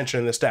Pyromancer Ascension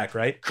in this deck,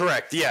 right?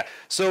 Correct, yeah.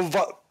 So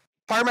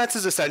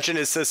Pyromancer's Ascension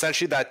is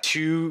essentially that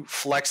 2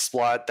 flex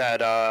slot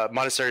that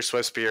Monastery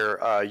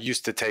Swiftspear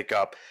used to take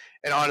up.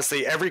 And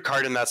honestly, every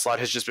card in that slot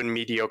has just been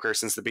mediocre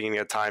since the beginning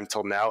of time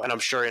till now. And I'm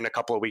sure in a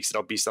couple of weeks,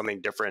 it'll be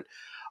something different.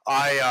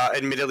 I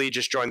admittedly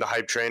just joined the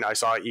hype train. I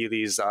saw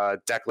Ely's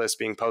deck list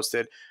being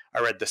posted.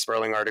 I read the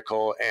Sperling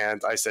article,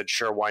 and I said,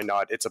 sure, why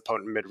not? It's a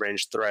potent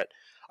mid-range threat.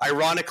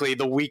 Ironically,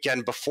 the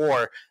weekend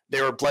before,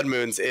 there were Blood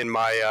Moons in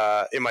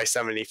my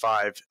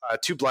 75.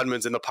 2 Blood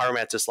Moons in the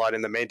Pyromancer slot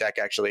in the main deck,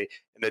 actually,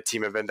 in the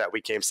team event that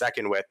we came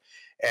second with.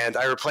 And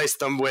I replaced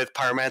them with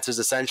Pyromancer's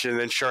Ascension,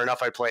 and sure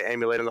enough, I play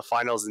Amulet in the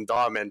finals in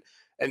Dom, and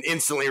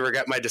instantly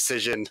regret my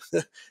decision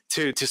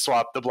to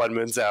swap the Blood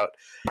Moons out.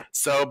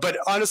 So, but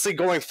honestly,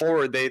 going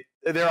forward,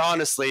 they're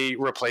honestly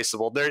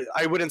replaceable.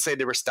 I wouldn't say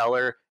they were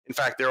stellar. In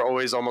fact, they're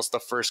always almost the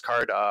first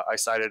card I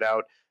sided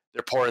out.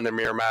 They're poor in the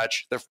mirror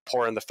match. They're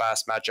poor in the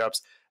fast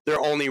matchups. They're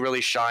only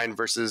really shine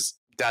versus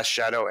Death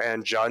Shadow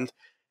and Jund.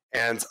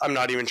 And I'm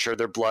not even sure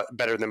they're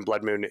better than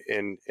Blood Moon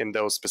in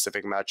those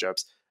specific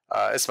matchups,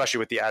 especially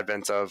with the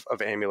advent of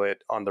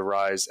Amulet on the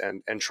rise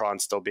and Tron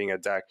still being a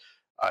deck.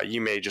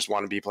 You may just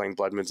want to be playing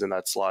Blood Moons in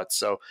that slot.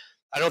 So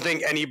I don't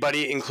think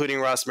anybody, including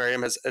Ross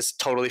Merriam, has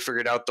totally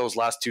figured out those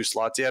last 2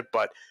 slots yet,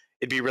 but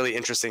it'd be really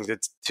interesting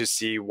to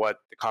see what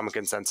the common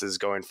consensus is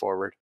going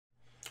forward.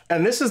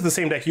 And this is the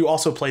same deck. You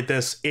also played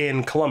this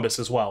in Columbus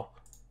as well.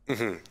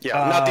 Yeah,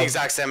 not the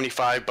exact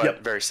 75,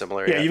 but very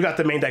similar. Yeah, you've got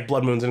the main deck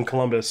Blood Moons in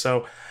Columbus.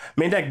 So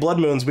main deck Blood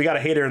Moons, we got a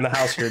hater in the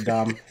house here,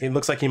 Dom. He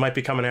looks like he might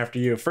be coming after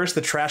you. First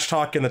the trash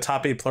talk in the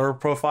top 8 player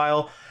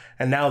profile,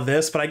 and now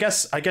this. But I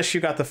guess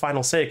you got the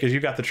final say because you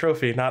got the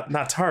trophy, not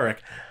Tarek.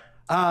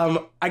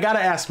 I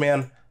gotta ask,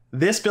 man.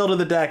 This build of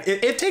the deck,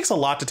 it takes a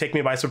lot to take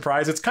me by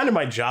surprise. It's kind of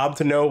my job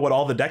to know what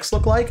all the decks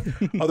look like.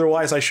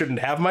 Otherwise, I shouldn't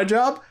have my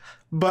job.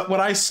 But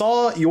when I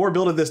saw your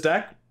build of this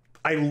deck,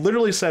 I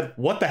literally said,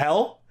 what the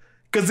hell?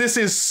 Because this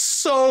is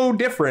so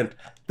different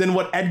than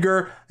what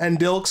Edgar and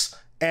Dilks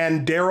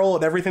and Daryl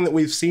and everything that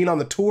we've seen on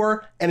the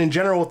tour and in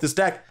general with this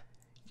deck.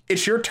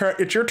 It's your turn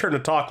to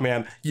talk,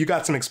 man. You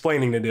got some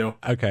explaining to do.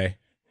 Okay.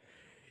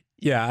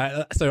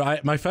 Yeah, so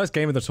my first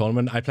game of the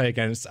tournament, I play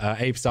against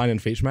Abe Stein in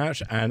Feature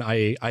Match, and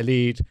I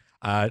lead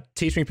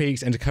Teaching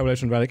Peaks into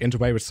Coalition Relic into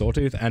Wayward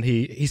Sawtooth, and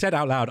he said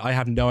out loud, I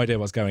have no idea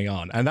what's going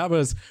on. And that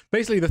was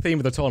basically the theme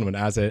of the tournament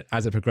as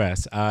it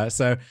progressed.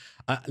 So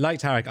like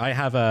Tarek, I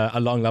have a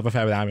long love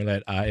affair with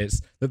Amulet.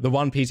 It's the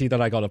one PT that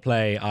I got to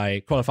play.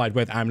 I qualified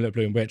with Amulet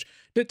Bloom, which,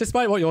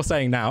 despite what you're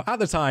saying now, at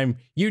the time,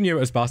 you knew it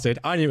was busted.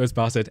 I knew it was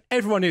busted.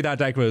 Everyone knew that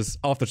deck was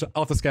off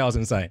the scales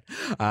insane.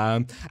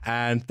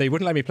 And they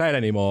wouldn't let me play it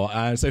anymore.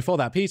 And so for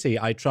that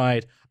PT, I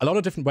tried a lot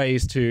of different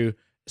ways to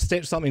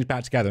stitch something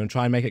back together and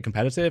try and make it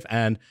competitive.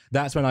 And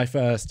that's when I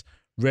first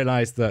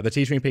realized the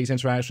Teaching Peaks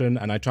interaction,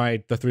 and I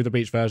tried the Through the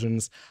Breach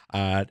versions.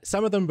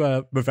 Some of them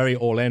were very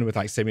all in with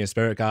like Simian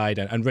Spirit Guide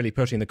and really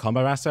pushing the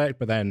combo aspect,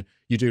 but then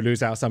you do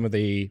lose out some of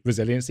the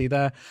resiliency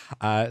there.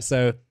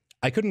 So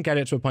I couldn't get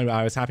it to a point where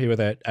I was happy with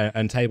it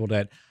and tabled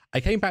it. I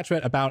came back to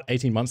it about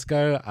 18 months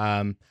ago.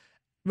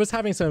 Was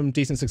having some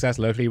decent success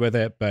locally with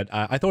it, but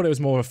I thought it was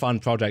more of a fun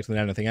project than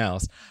anything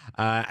else.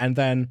 And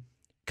then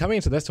coming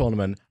into this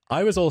tournament,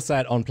 I was all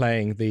set on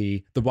playing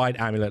the white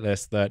Amulet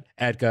list that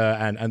Edgar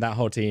and that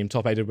whole team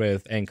top-aided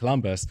with in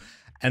Columbus.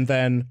 And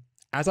then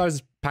as I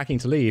was packing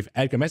to leave,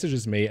 Edgar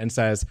messages me and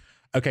says,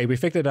 okay, we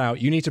figured it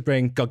out. You need to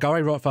bring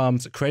Golgari Rot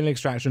Farms, Cranial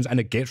Extractions, and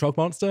a Gitrog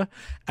monster.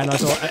 And I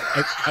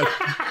thought,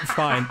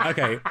 fine,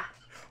 okay,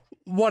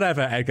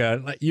 whatever,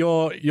 Edgar. Like,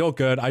 you're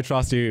good. I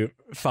trust you.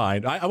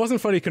 Fine. I wasn't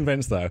fully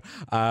convinced, though.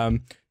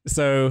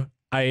 So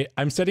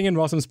I'm sitting in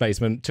Rossum's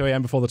basement, 2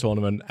 a.m. before the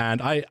tournament,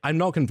 and I'm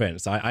not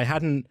convinced. I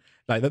hadn't,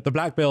 like, the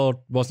black build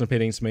wasn't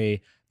appealing to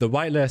me. The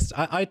white list,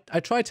 I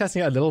tried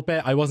testing it a little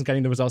bit. I wasn't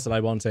getting the results that I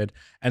wanted.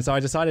 And so I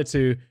decided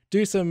to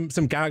do some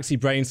Galaxy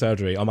brain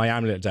surgery on my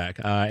Amulet deck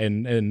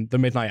in the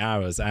midnight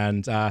hours.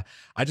 And I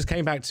just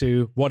came back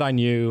to what I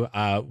knew,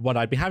 what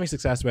I'd be having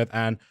success with,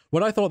 and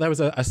what I thought there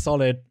was a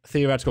solid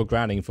theoretical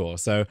grounding for.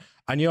 So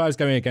I knew I was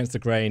going against the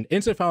grain.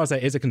 Insofar as there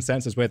is a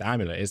consensus with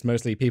Amulet, it's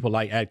mostly people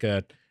like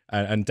Edgar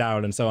and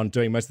Darren and so on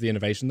doing most of the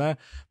innovation there.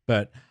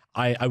 But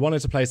I wanted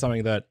to play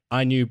something that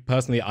I knew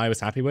personally I was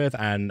happy with,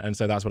 and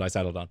so that's what I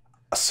settled on.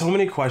 So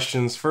many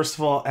questions. First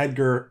of all,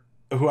 Edgar,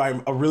 who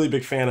I'm a really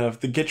big fan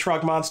of, the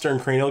Gitrog monster and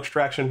Cranial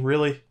Extraction,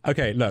 really?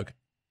 Okay, look,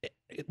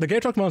 the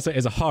Gitrog monster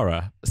is a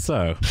horror,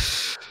 so...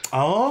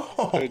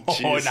 Oh,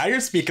 now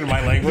you're speaking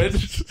my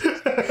language.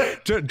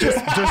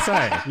 just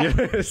saying.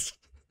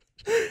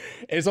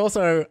 It's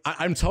also,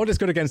 I'm told it's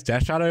good against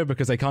Death Shadow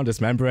because they can't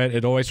dismember it.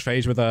 It always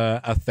trades with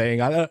a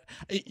thing.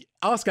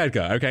 Ask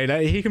Edgar,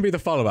 okay? He can be the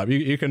follow-up.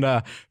 You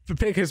can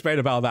pick his brain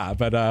about that.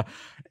 But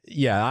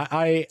Yeah,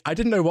 I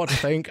didn't know what to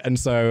think, and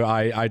so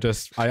I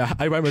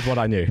went with what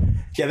I knew.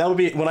 Yeah, that'll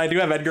be, when I do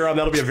have Edgar on,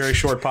 that'll be a very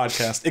short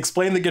podcast.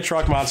 Explain the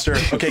Gitrog monster.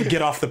 Okay,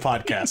 get off the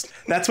podcast.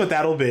 That's what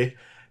that'll be,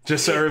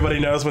 just so everybody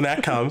knows when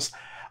that comes.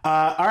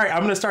 All right, I'm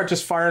going to start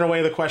just firing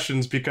away the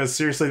questions because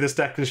seriously, this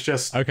deck is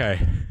just... Okay.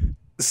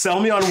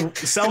 Sell me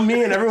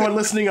and everyone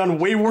listening on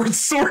Wayward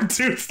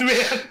Swordtooth,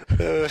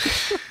 man.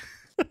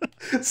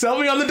 Sell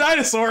me on the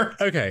dinosaur.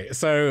 Okay,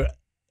 so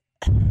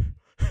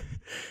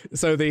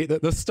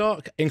the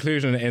stock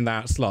inclusion in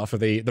that slot for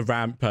the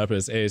ramp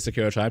purpose is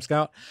Secure Tribe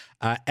Scout.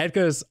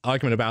 Edgar's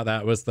argument about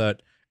that was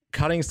that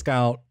cutting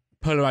Scout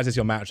polarizes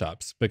your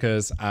matchups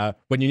because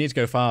when you need to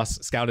go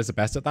fast, Scout is the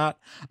best at that.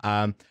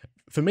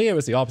 For me, it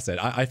was the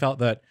opposite. I felt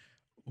that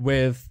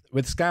with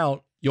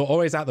Scout, you're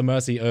always at the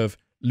mercy of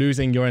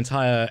losing your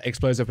entire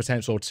explosive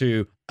potential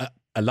to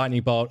a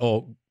lightning bolt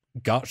or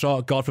gut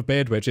shot, God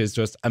forbid, which is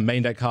just a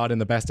main deck card in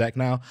the best deck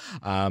now,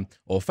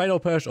 or fatal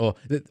push, or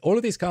all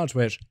of these cards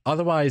which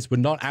otherwise would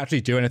not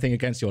actually do anything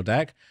against your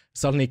deck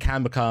suddenly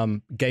can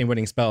become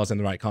game-winning spells in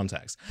the right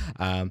context.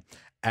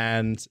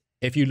 And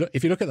if you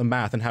look at the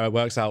math and how it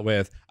works out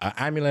with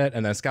Amulet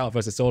and then Scout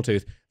versus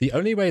Sawtooth, the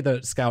only way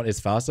that Scout is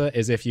faster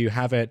is if you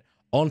have it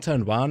on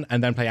turn 1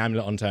 and then play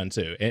Amulet on turn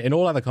 2. In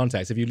all other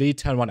contexts, if you lead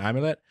turn 1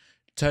 Amulet,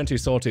 turn 2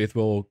 Sawtooth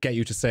will get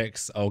you to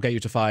 6 or get you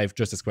to 5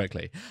 just as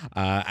quickly.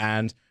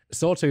 And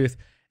Sawtooth,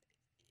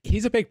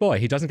 he's a big boy.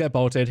 He doesn't get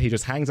bolted. He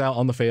just hangs out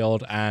on the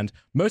field and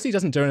mostly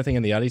doesn't do anything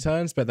in the early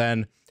turns, but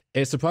then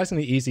it's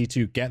surprisingly easy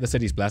to get the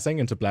City's Blessing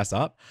and to bless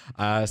up.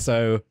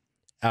 So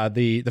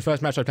the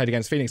first match I played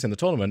against Phoenix in the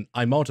tournament,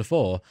 I mulled to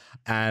 4,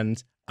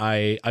 and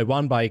I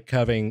won by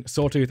curving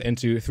Sawtooth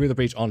into Through the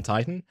Breach on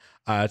Titan.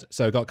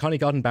 So got Connie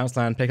Garden, bounce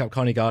land, pick up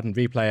Connie Garden,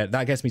 replay it.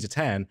 That gets me to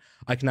 10.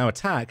 I can now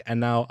attack, and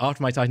now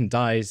after my Titan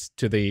dies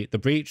to the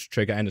Breach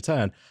trigger end of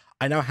turn,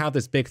 I now have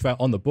this big threat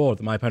on the board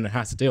that my opponent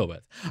has to deal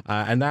with.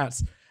 And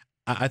that's...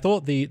 I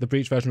thought the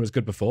Breach version was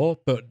good before,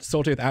 but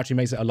Sawtooth actually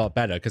makes it a lot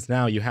better because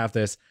now you have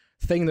this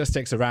thing that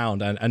sticks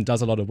around and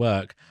does a lot of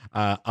work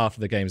after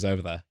the game's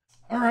over there.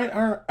 All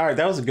right.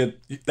 That was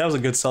a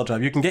good sell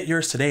job. You can get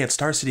yours today at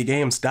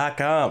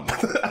StarCityGames.com.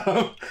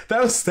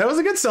 that was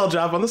a good sell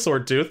job on the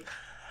Swordtooth.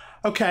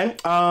 Okay.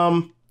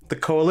 The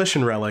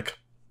Coalition Relic.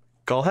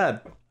 Go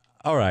ahead.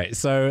 All right.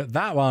 So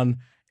that one,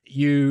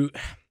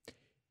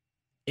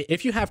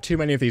 if you have too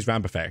many of these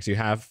ramp effects, you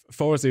have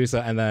 4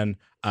 Azusa and then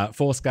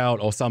 4 Scout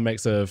or some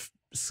mix of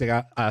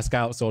Scout,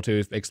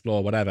 Sawtooth,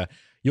 Explore, whatever,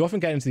 you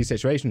often get into these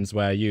situations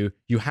where you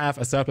have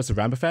a surplus of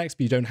ramp effects,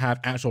 but you don't have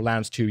actual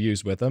lands to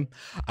use with them.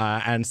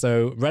 And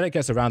so Relic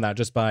gets around that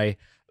just by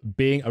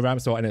being a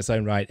ramp slot in its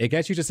own right. It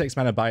gets you to 6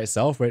 mana by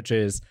itself, which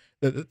is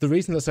the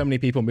reason that so many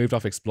people moved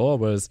off Explore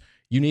was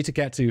you need to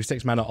get to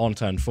 6 mana on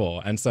turn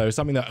 4. And so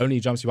something that only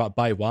jumps you up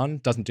by 1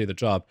 doesn't do the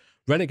job.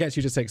 Relic gets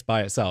you to 6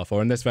 by itself,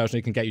 or in this version,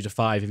 it can get you to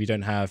 5 if you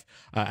don't have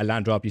a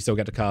land drop, you still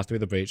get to cast Through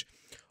the Breach.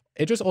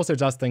 It just also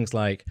does things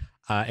like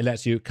it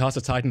lets you cast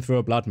a Titan through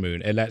a Blood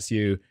Moon. It lets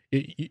you're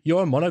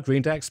a mono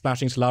green deck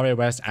splashing Solaria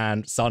West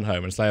and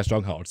Sunhome and Slayer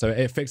Stronghold. So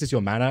it fixes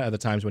your mana at the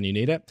times when you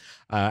need it.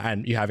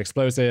 And you have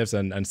explosives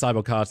and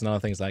cyber cards and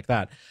other things like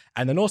that.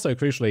 And then also,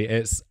 crucially,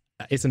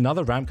 it's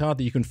another ramp card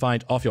that you can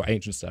find off your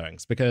Ancient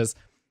Stirrings, because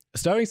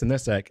Stirrings in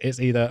this deck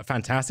is either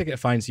fantastic, it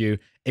finds you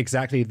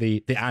exactly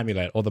the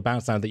amulet or the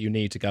bounce land that you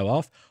need to go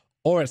off,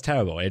 or it's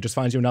terrible. It just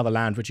finds you another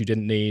land which you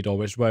didn't need or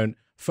which won't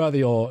further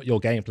your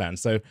game plan.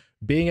 So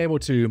being able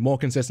to more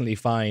consistently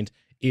find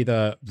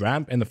either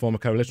ramp in the form of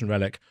Coalition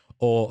Relic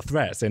or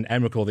threats in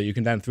Emrakul that you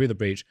can then Through the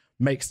Breach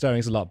makes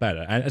Stirrings a lot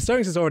better. And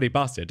Stirrings is already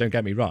busted, don't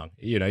get me wrong.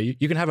 You know,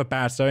 you can have a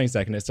bad Stirrings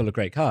deck and it's still a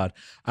great card,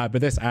 but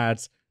this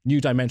adds new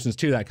dimensions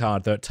to that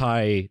card that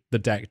tie the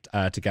deck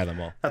together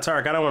more. That's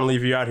Tarek. I don't want to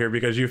leave you out here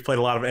because you've played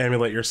a lot of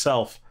Amulet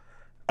yourself.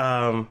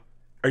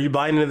 Are you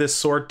buying into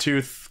this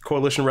Swordtooth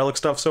Coalition Relic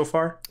stuff so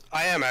far?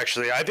 I am,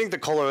 actually. I think the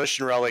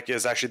Coalition Relic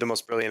is actually the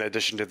most brilliant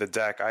addition to the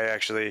deck. I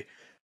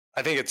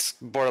think it's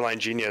borderline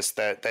genius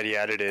that he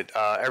added it.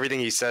 Everything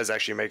he says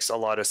actually makes a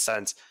lot of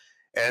sense.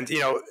 And, you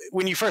know,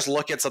 when you first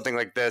look at something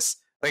like this,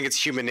 I think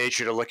it's human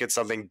nature to look at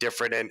something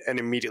different and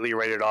immediately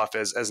write it off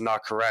as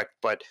not correct.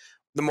 But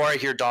the more I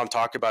hear Dom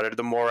talk about it,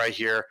 the more I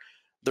hear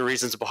the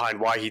reasons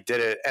behind why he did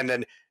it. And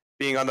then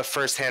being on the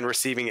first-hand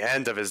receiving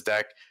end of his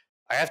deck,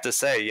 I have to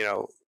say, you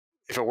know,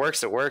 if it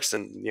works, it works.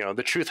 And, you know,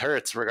 the truth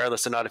hurts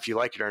regardless of not if you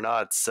like it or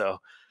not. So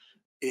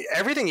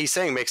everything he's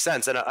saying makes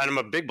sense. And I'm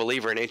a big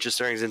believer in Ancient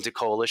Stirrings into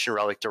Coalition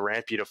Relic to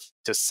ramp you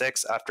to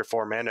 6 after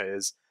 4 mana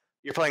is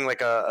you're playing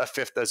like a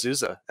 5th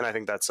Azusa. And I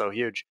think that's so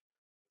huge.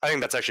 I think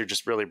that's actually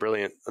just really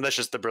brilliant. And that's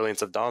just the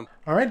brilliance of Dom.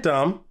 All right,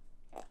 Dom.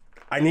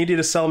 I need you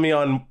to sell me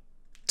on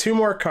 2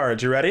 more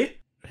cards. You ready?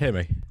 Hit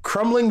me.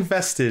 Crumbling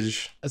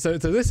Vestige. So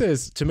this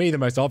is, to me, the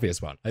most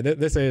obvious one.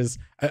 This is,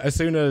 as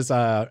soon as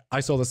I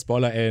saw the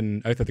spoiler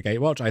in Oath of the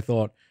Gatewatch, I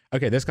thought,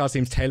 okay, this card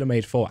seems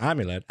tailor-made for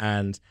Amulet,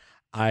 and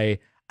I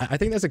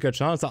think there's a good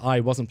chance that I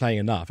wasn't playing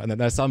enough, and that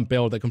there's some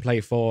build that can play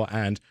 4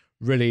 and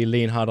really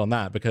lean hard on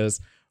that, because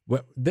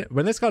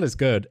when this card is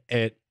good,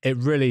 it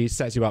really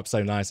sets you up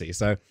so nicely.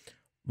 So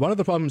one of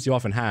the problems you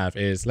often have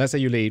is, let's say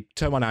you lead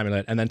turn 1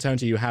 Amulet, and then turn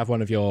 2 you have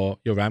one of your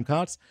ramp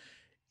cards.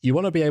 You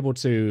want to be able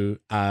to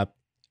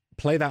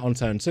play that on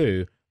turn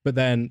 2, but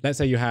then let's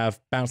say you have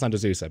Bounce Land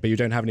Azusa, but you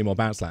don't have any more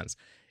Bounce Lands.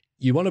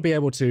 You want to be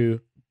able to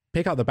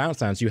pick up the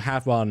Bounce Lands. You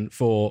have one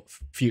for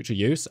future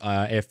use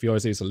if your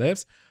Azusa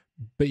lives,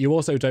 but you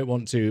also don't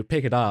want to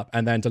pick it up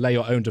and then delay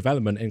your own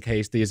development in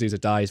case the Azusa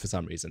dies for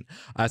some reason.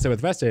 So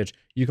with Vestige,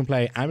 you can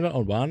play Amulet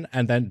on 1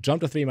 and then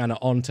jump to 3 mana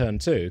on turn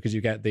 2, because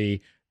you get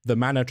the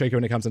mana trigger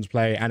when it comes into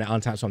play, and it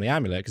untaps from the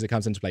Amulet because it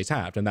comes into play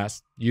tapped, and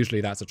that's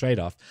a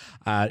trade-off.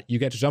 You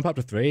get to jump up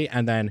to 3,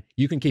 and then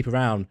you can keep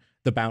around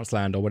the bounce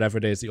land or whatever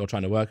it is that you're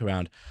trying to work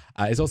around.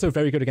 It's also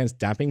very good against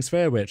Damping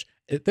Sphere, which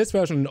this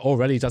version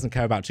already doesn't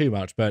care about too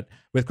much, but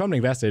with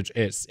Crumbling Vestige,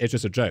 it's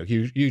just a joke.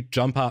 You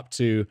jump up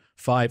to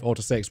 5 or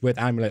to 6 with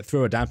Amulet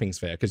through a Damping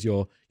Sphere because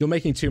you're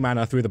making 2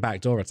 mana through the back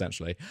door,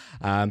 essentially.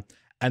 And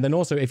then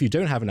also, if you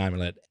don't have an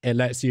Amulet, it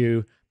lets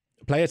you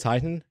play a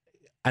Titan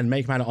and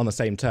make mana on the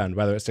same turn,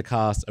 whether it's to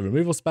cast a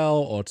removal spell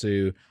or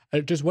to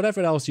just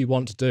whatever else you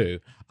want to do.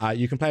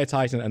 You can play a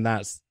Titan, and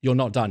you're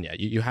not done yet.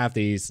 You have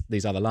these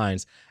other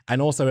lines. And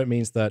also it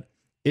means that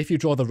if you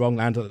draw the wrong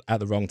land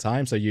at the wrong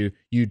time, so you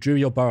drew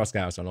your Boros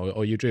Garrison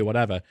or you drew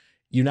whatever,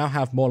 you now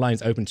have more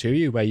lines open to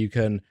you where you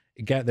can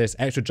get this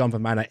extra jump of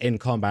mana in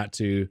combat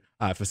to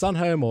for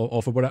Sunhome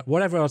or for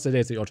whatever else it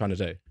is that you're trying to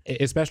do.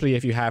 Especially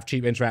if you have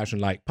cheap interaction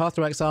like Path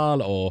to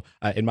Exile or,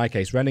 in my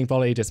case, Rending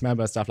Volley,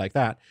 Dismember, stuff like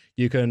that,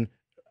 you can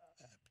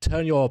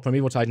turn your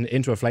Primeval Titan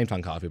into a Flame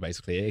Tongue Karfu,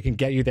 basically. It can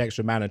get you the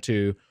extra mana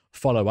to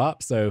follow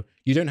up, so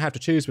you don't have to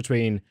choose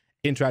between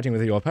interacting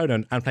with your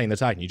opponent and playing the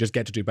Titan. You just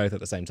get to do both at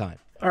the same time.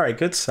 All right,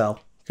 good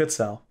sell. Good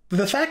sell.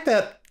 The fact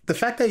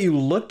that you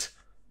looked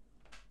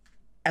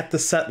at the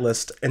set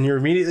list and your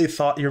immediate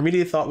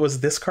thought was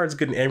this card's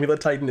good in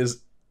Amulet Titan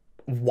is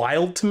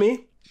wild to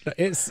me.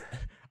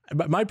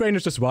 My brain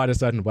is just wired a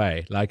certain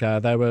way. Like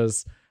there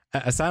was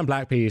a Sam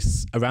Black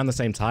piece around the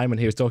same time when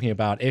he was talking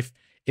about if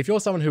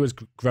you're someone who was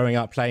growing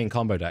up playing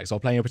combo decks or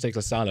playing a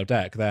particular style of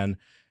deck, then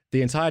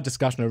the entire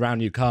discussion around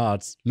new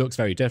cards looks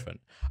very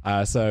different.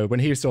 So when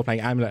he was still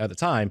playing Amulet at the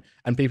time,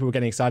 and people were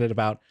getting excited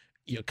about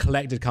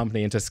Collected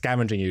Company into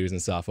Scavenging Ooze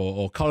and stuff,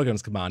 or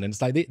Colligan's Command, and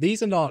it's like,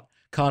 these are not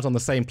cards on the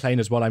same plane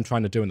as what I'm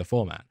trying to do in the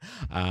format.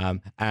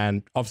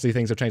 And obviously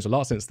things have changed a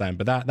lot since then,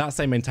 but that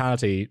same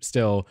mentality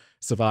still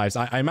survives,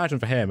 I imagine,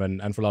 for him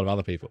and for a lot of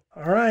other people.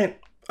 All right.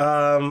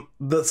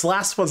 This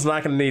last one's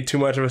not going to need too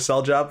much of a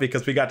sell job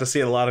because we got to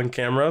see it a lot on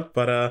camera,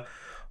 but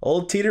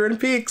old Teeter and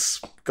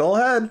Peaks, go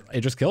ahead.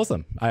 It just kills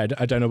them. I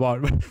don't know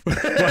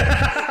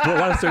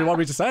what else do you want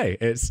me to say?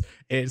 It's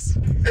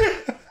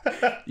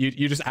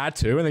you just add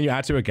 2 and then you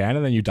add 2 again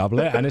and then you double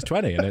it and it's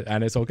 20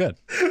 and it's all good.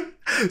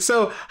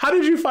 So how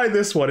did you find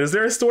this one? Is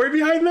there a story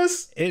behind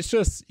this? It's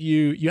just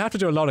you have to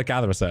do a lot of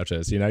gatherer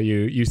searches.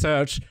 You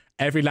search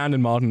every land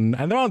in Modern,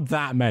 and there aren't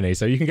that many,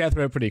 so you can get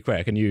through it pretty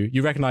quick, and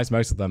you recognize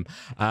most of them.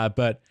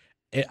 But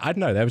I don't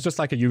know, there was just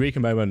like a eureka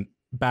moment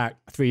back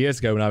 3 years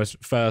ago when I was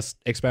first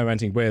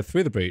experimenting with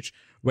Through the Breach,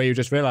 where you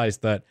just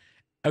realized that,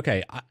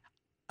 okay,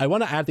 I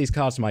want to add these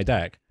cards to my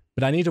deck,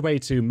 but I need a way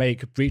to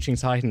make Breaching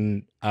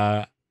Titan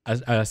a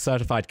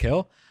certified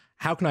kill.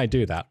 How can I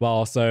do that?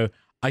 Well, so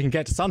I can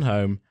get to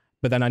Sunhome,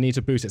 but then I need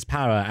to boost its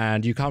power,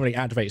 and you can't really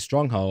activate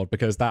Stronghold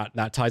because that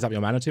ties up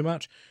your mana too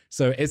much.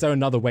 So is there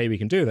another way we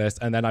can do this?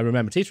 And then I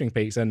remember Teetering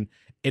Peaks, and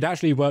it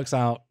actually works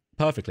out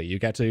perfectly. You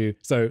get to,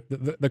 so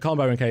the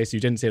combo, in case you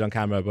didn't see it on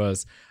camera,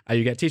 was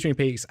you get Teetering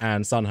Peaks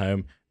and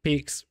Sunhome.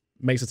 Peaks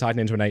makes a Titan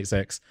into an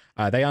 8/6.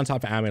 They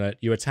untap for Amulet.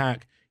 You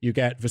attack, you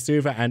get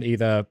Vesuva and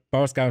either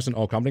Boros Garrison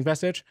or Crumbling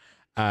Vestige.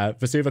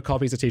 Vesuva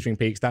copies the Teetering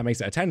Peaks, that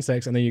makes it a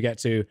 10/6, and then you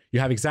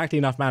have exactly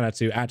enough mana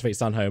to activate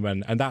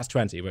Sunhome, and that's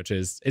 20, which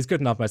is good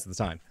enough most of the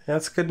time.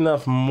 That's good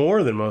enough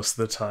more than most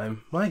of the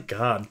time. My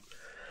God.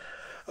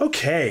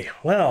 Okay,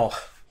 well,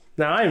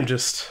 now I'm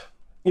just,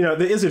 the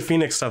Izzet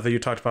Phoenix stuff that you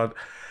talked about,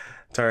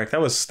 Tarek,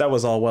 that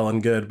was all well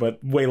and good,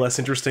 but way less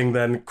interesting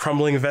than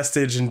Crumbling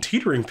Vestige and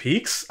Teetering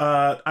Peaks.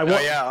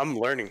 I'm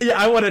learning. Yeah,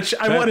 I want to.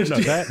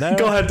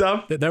 Go ahead,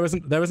 Dom. There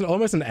was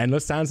almost an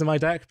endless sands in my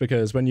deck,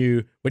 because when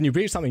you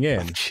breach something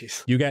in,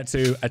 you get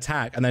to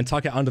attack and then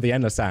tuck it under the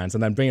endless sands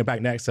and then bring it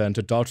back next turn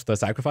to dodge the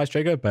sacrifice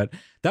trigger. But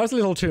that was a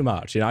little too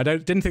much. I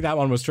didn't think that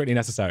one was strictly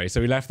necessary,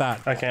 so we left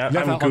that. Okay, I'm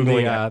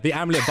googling the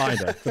Amulet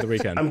binder for the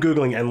weekend. I'm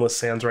googling endless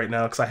sands right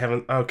now because I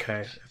haven't.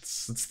 Okay,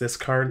 it's this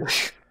card.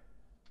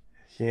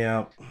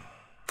 Yeah.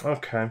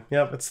 Okay.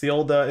 Yep. It's the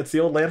old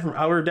land from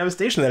Outer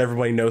Devastation that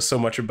everybody knows so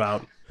much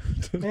about.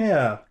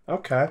 Yeah.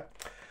 Okay.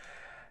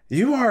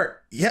 You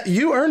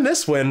earned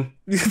this win.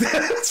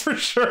 That's for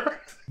sure.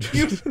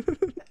 You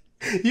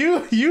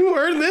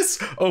earned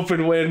this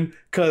open win,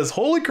 because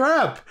holy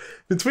crap,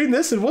 between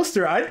this and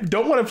Worcester, I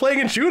don't want to play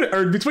against you,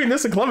 or between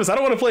this and Columbus, I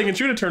don't want to play against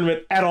you in a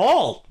tournament at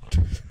all.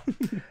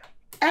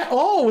 At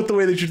all, with the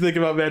way that you think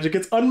about Magic.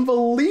 It's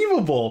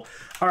unbelievable.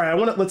 All right,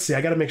 let's see.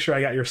 I got to make sure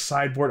I got your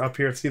sideboard up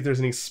here. Let's see if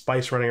there's any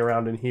spice running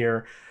around in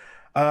here.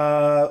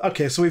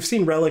 Okay, so we've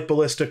seen Relic,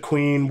 Ballista,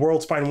 Queen,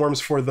 World Spine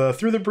Worms for the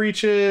Through the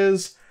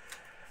Breaches.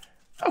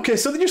 Okay,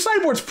 so your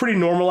sideboard's pretty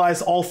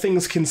normalized, all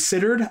things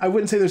considered. I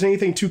wouldn't say there's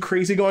anything too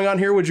crazy going on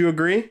here. Would you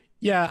agree?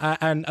 Yeah,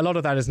 and a lot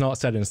of that is not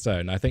set in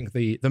stone. I think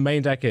the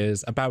main deck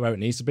is about where it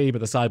needs to be, but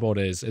the sideboard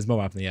is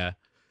more up in the air.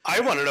 I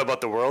want to know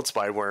about the World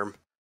Spy Worm.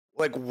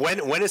 Like,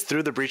 when is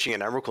Through the Breaching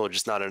and Emrakul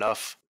just not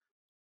enough?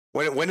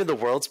 When did the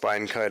World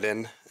Spine cut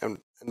in, and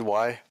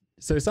why?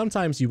 So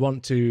sometimes you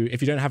want to,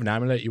 if you don't have an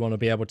amulet, you want to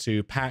be able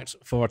to pact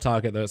for a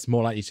target that's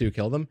more likely to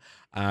kill them.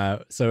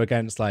 So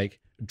against like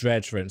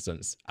Dredge, for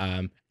instance,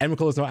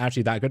 Emrakul is not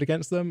actually that good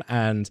against them,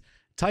 and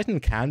Titan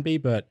can be,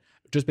 but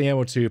just being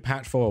able to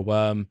pact for a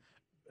worm,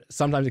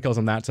 sometimes it kills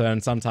them that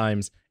turn,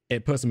 sometimes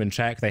it puts them in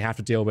check. They have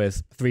to deal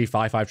with 3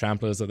 5/5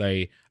 tramplers that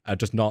they are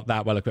just not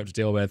that well equipped to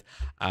deal with.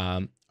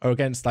 Or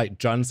against like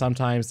Jund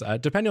sometimes,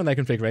 depending on their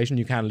configuration,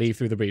 you can leave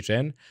Through the Breach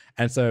in.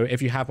 And so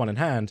if you have one in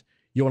hand,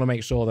 you want to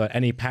make sure that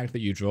any pact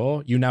that you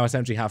draw, you now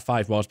essentially have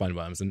 5 Worldspine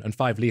Worms and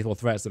 5 lethal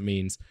threats. That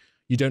means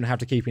you don't have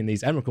to keep in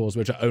these Emrakuls,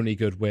 which are only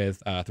good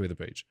with Through the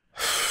Breach.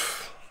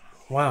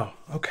 Wow.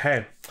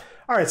 Okay.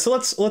 All right, so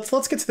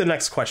let's get to the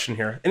next question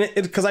here, and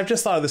because I've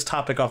just thought of this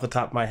topic off the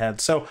top of my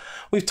head. So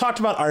we've talked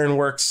about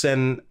Ironworks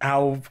and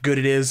how good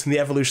it is, and the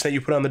evolution that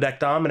you put on the deck,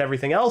 Dom, and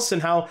everything else,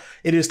 and how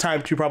it is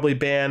time to probably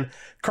ban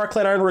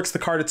Clan Ironworks, the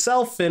card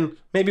itself, and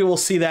maybe we'll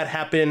see that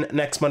happen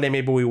next Monday.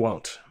 Maybe we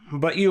won't.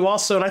 But you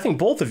also, and I think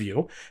both of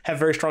you, have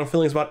very strong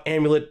feelings about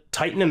Amulet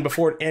Titan and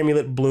before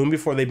Amulet Bloom,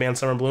 before they banned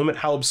Summer Bloom, and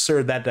how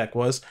absurd that deck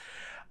was.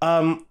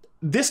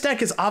 This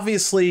deck is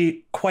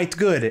obviously quite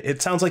good.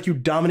 It sounds like you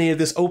dominated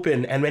this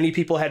open, and many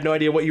people had no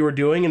idea what you were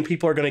doing, and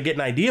people are going to get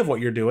an idea of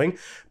what you're doing.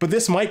 But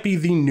this might be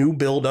the new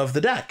build of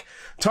the deck.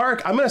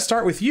 Tarek, I'm going to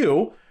start with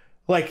you.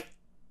 Like,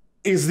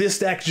 is this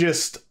deck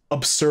just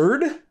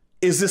absurd?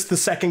 Is this the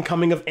second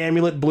coming of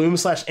Amulet Bloom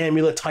 /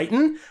 Amulet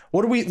Titan?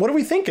 What are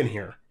we thinking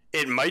here?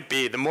 It might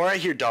be. The more I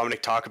hear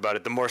Dominic talk about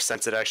it, the more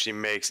sense it actually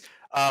makes.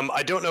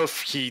 I don't know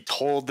if he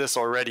told this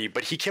already,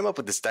 but he came up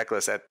with this deck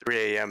list at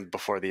 3 a.m.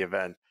 before the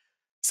event.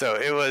 So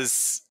it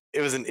was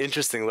an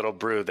interesting little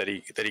brew that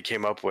he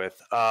came up with.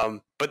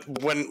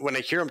 But when I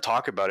hear him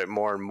talk about it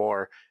more and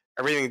more,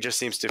 everything just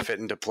seems to fit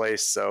into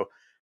place. So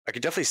I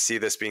could definitely see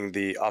this being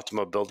the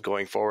optimal build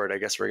going forward. I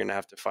guess we're gonna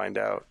have to find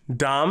out.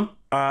 Dom,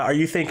 are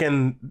you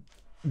thinking,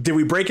 did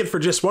we break it for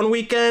just one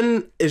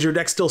weekend? Is your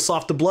deck still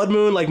soft to Blood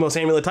Moon like most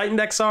Amulet Titan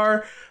decks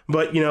are?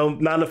 But, you know,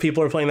 not enough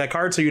people are playing that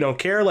card, so you don't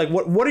care. Like,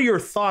 what are your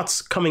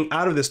thoughts coming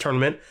out of this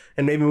tournament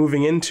and maybe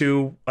moving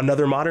into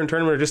another modern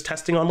tournament or just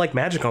testing on like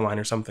Magic Online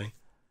or something?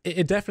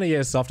 It definitely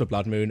is soft to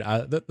Blood Moon.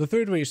 The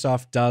Through the Breach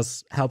stuff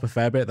does help a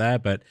fair bit there,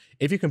 but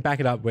if you can back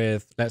it up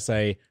with, let's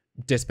say,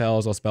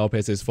 Dispels or Spell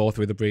Pierces for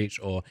Through the Breach,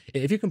 or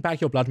if you can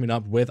back your Blood Moon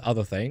up with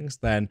other things,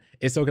 then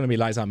it's still going to be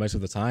lights out most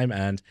of the time.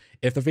 And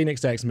if the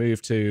Phoenix decks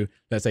move to,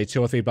 let's say,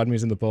 2 or 3 Blood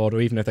Moons in the board, or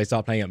even if they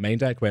start playing at main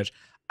deck, which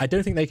I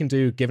don't think they can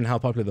do given how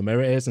popular the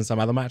Mirror is and some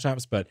other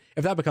matchups, but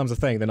if that becomes a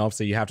thing, then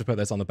obviously you have to put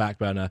this on the back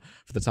burner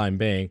for the time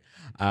being.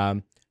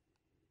 I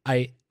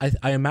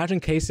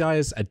imagine KCI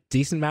is a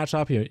decent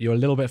matchup. You're a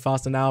little bit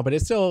faster now, but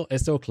it's still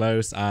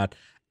close.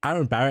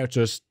 Aaron Barrett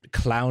just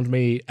clowned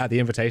me at the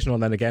Invitational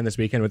and then again this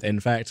weekend with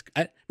Infect,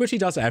 which he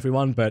does to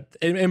everyone, but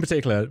in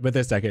particular with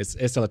this deck, it's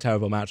still a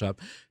terrible matchup.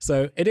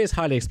 So it is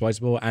highly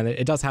exploitable, and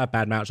it does have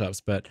bad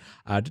matchups, but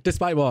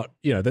despite what,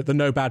 you know, the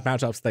no bad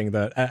matchups thing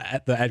that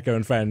Edgar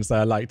and friends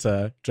like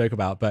to joke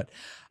about, but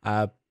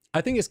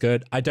I think it's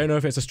good. I don't know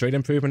if it's a straight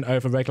improvement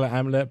over regular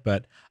Amulet,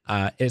 but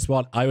it's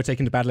what I would take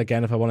into battle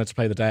again if I wanted to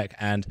play the deck,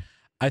 and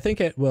I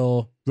think it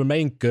will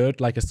remain good,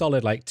 like a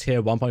solid like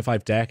tier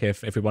 1.5 deck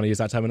if we want to use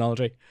that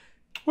terminology.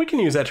 We can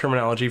use that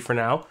terminology for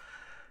now.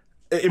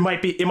 It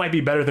might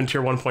be better than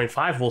tier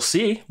 1.5. We'll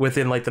see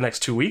within like the next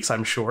 2 weeks,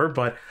 I'm sure.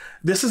 But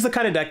this is the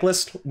kind of deck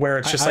list where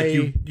it's just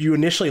you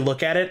initially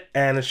look at it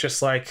and it's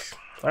just like,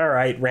 all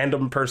right,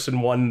 random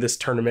person won this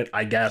tournament,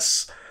 I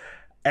guess.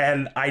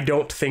 And I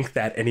don't think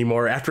that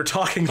anymore after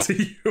talking to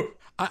you.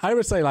 I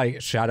would say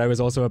like Shadow is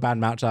also a bad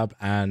matchup,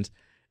 and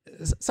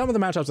some of the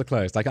matchups are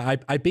close. Like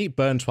I beat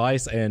Burn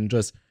twice in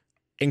just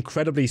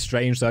incredibly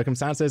strange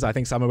circumstances. I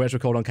think some of which were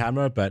called on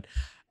camera, but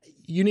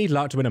you need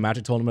luck to win a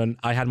Magic tournament.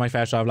 I had my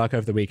fair share of luck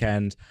over the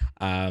weekend,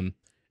 and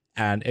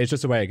it's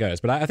just the way it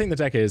goes. But I think the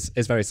deck is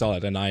very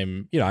solid, and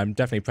I'm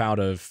definitely proud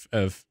of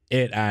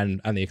it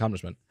and the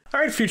accomplishment. All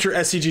right, future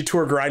SCG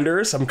Tour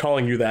grinders, I'm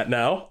calling you that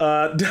now.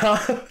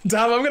 Dom,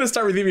 I'm going to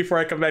start with you before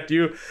I come back to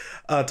you,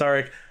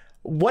 Tarek.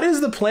 What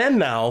is the plan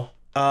now?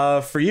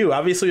 For you,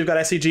 obviously, we've got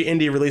SCG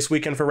Indie release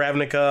weekend for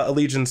Ravnica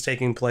Allegiance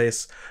taking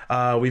place.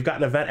 We've got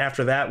an event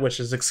after that, which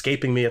is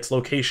escaping me its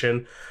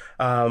location,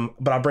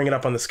 but I'll bring it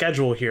up on the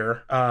schedule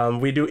here.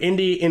 We do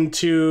Indie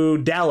into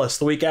Dallas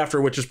the week after,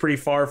 which is pretty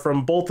far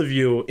from both of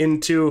you,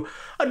 into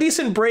a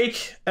decent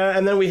break,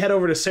 and then we head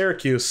over to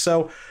Syracuse.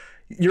 So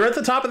you're at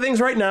the top of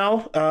things right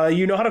now.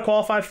 You know how to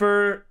qualify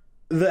for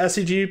the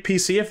SCG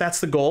PC if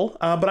that's the goal,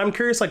 but I'm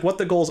curious like what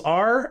the goals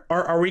are.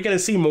 Are we going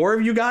to see more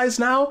of you guys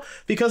now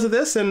because of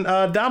this? And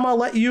Dom, I'll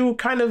let you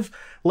kind of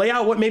lay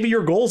out what maybe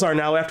your goals are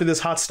now after this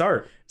hot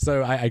start.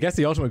 So I guess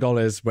the ultimate goal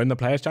is win the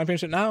Players'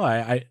 Championship now.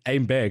 I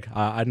aim big.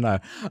 I don't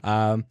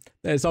know.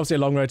 It's obviously a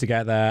long road to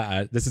get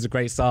there. This is a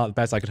great start, the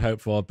best I could hope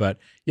for. But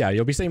yeah,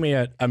 you'll be seeing me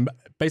at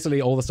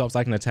basically all the stops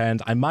I can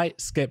attend. I might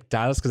skip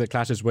Dallas because it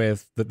clashes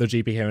with the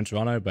GP here in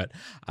Toronto, but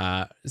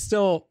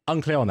still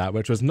unclear on that,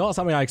 which was not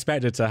something I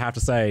expected to have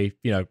to say,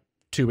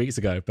 2 weeks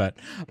ago. But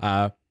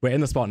we're in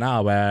the spot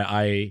now where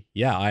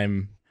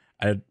I'm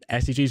an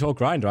SCG Tour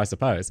grinder, I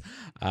suppose.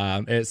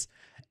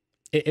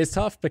 It's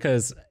tough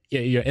because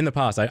in the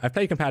past, I've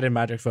played competitive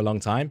Magic for a long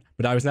time,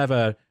 but I was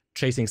never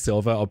chasing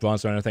silver or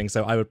bronze or anything.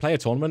 So I would play a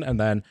tournament and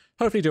then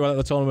hopefully do well at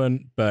the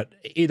tournament. But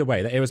either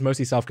way, it was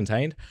mostly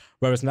self-contained.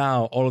 Whereas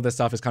now all of this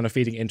stuff is kind of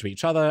feeding into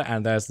each other,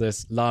 and there's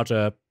this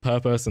larger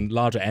purpose and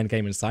larger end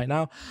game in sight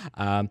now.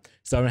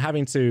 So I'm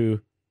having to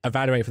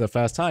evaluate for the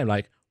first time,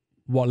 like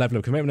what level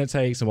of commitment it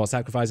takes and what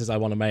sacrifices I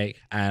want to make.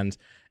 And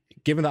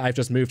given that I've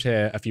just moved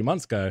here a few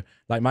months ago,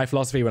 like my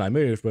philosophy when I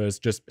moved was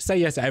just say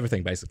yes to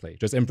everything, basically.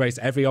 Just embrace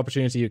every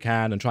opportunity you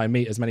can and try and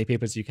meet as many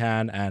people as you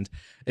can. And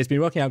it's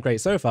been working out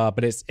great so far,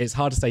 but it's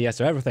hard to say yes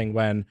to everything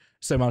when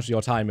so much of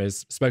your time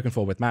is spoken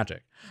for with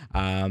Magic.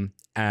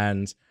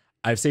 And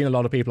I've seen a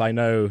lot of people I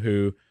know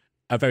who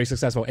are very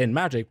successful in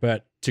Magic,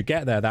 but to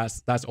get there,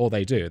 that's all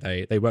they do.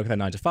 They work their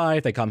 9 to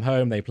 5, they come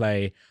home, they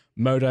play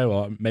Modo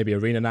or maybe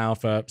Arena now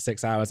for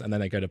 6 hours, and then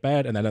they go to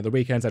bed. And then at the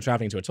weekends, they're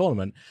traveling to a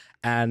tournament.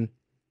 And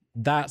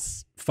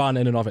that's fun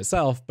in and of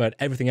itself, but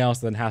everything else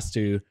then has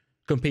to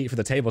compete for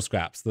the table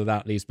scraps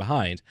that leaves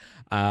behind.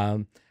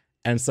 And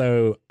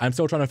so I'm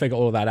still trying to figure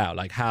all of that out,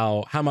 like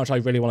how much I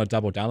really want to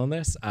double down on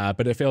this.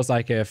 But it feels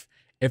like if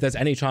there's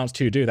any chance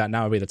to do that,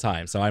 now would be the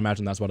time. So I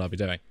imagine that's what I'll be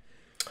doing.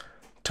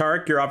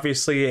 Tarek, you're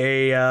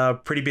obviously a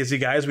pretty busy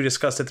guy, as we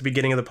discussed at the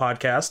beginning of the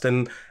podcast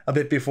and a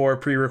bit before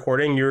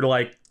pre-recording. You're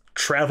like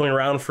traveling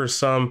around for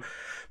some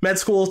med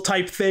school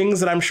type things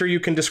that I'm sure you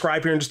can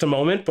describe here in just a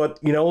moment. But,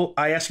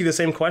 I ask you the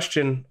same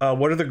question.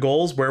 What are the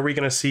goals? Where are we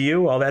going to see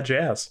you? All that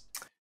jazz.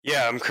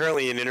 Yeah, I'm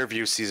currently in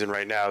interview season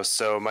right now.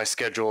 So my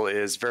schedule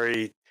is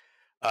very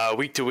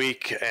week to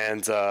week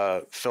and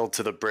filled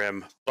to the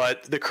brim.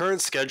 But the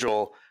current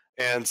schedule,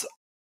 and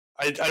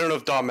I don't know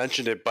if Dom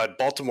mentioned it, but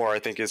Baltimore, I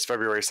think, is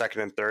February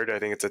 2nd and 3rd. I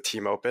think it's a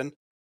team open.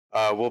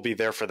 We'll be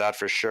there for that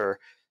for sure.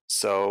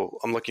 So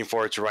I'm looking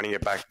forward to running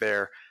it back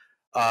there.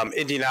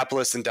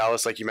 Indianapolis and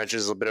Dallas, like you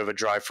mentioned, is a bit of a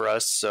drive for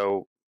us,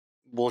 so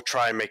we'll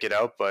try and make it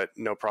out, but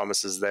no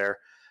promises there.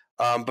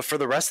 But for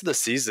the rest of the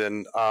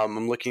season,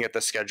 I'm looking at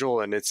the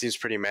schedule and it seems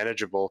pretty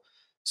manageable.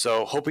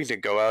 So hoping to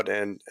go out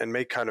and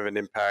make kind of an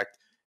impact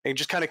and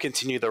just kind of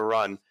continue the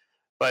run.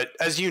 But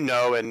as you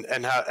know,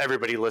 and how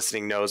everybody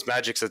listening knows,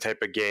 Magic's the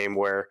type of game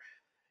where,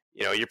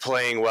 you're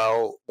playing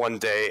well one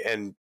day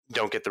and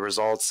don't get the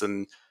results,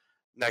 and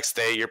next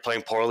day you're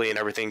playing poorly and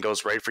everything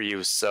goes right for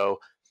you. So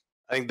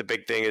I think the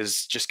big thing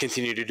is just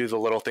continue to do the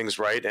little things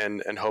right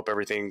and hope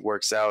everything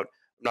works out.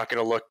 I'm not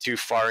going to look too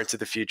far into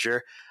the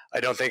future. I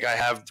don't think I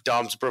have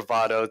Dom's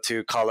bravado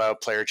to call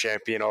out player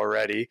champion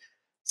already.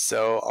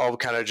 So I'll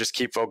kind of just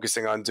keep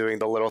focusing on doing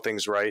the little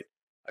things right.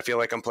 I feel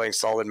like I'm playing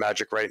solid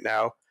Magic right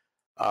now.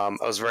 I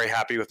was very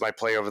happy with my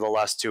play over the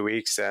last 2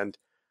 weeks, and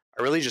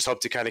I really just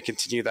hope to kind of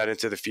continue that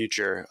into the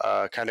future,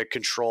 kind of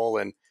control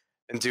and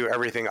do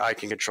everything I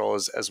can control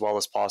as well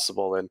as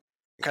possible, and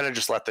kind of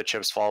just let the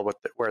chips fall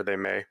where they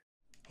may.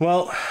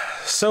 Well,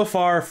 so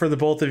far for the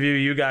both of you,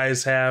 you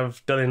guys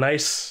have done a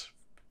nice,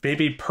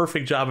 maybe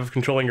perfect job of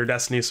controlling your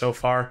destiny so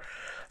far.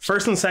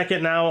 First and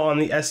second now on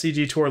the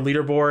SCG Tour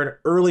leaderboard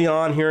early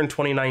on here in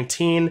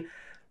 2019.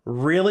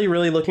 Really,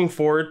 really looking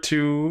forward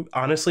to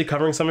honestly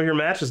covering some of your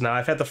matches now.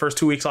 I've had the first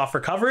 2 weeks off for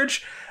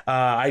coverage.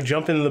 I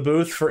jump into the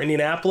booth for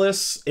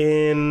Indianapolis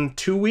in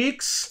 2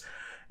 weeks.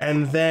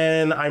 And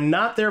then I'm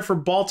not there for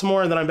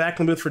Baltimore, and then I'm back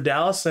in the booth for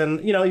Dallas.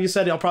 And, you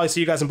said I'll probably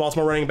see you guys in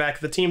Baltimore running back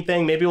the team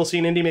thing. Maybe we'll see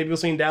in Indy, maybe we'll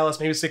see in Dallas,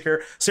 maybe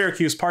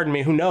Syracuse, pardon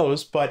me, who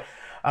knows. But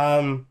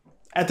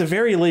at the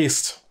very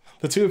least,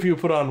 the two of you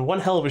put on one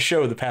hell of a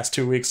show the past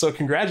 2 weeks. So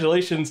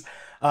congratulations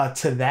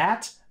to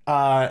that.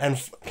 And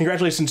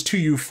congratulations to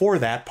you for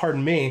that,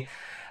 pardon me.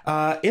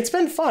 It's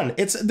been fun.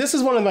 This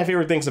is one of my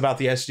favorite things about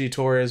the SG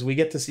Tour is we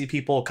get to see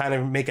people kind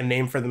of make a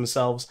name for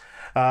themselves.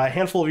 A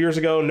handful of years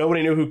ago,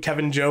 nobody knew who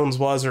Kevin Jones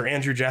was or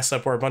Andrew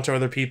Jessup or a bunch of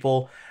other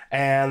people.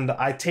 And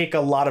I take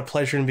a lot of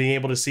pleasure in being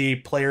able to see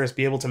players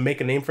be able to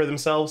make a name for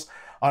themselves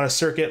on a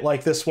circuit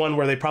like this one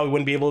where they probably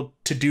wouldn't be able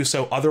to do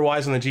so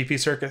otherwise on the GP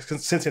circuit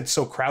since it's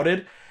so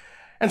crowded.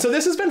 And so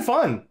this has been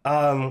fun.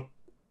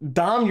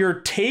 Dom, your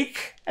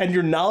take and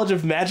your knowledge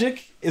of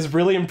Magic is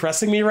really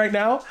impressing me right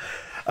now.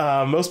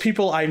 Most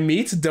people I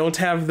meet don't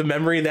have the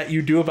memory that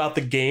you do about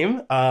the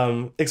game,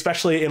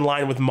 especially in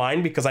line with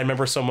mine because I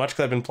remember so much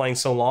because I've been playing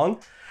so long.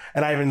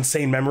 And I have an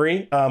insane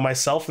memory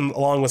myself, and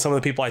along with some of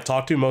the people I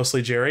talk to,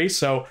 mostly Jerry.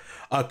 So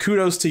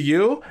kudos to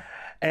you.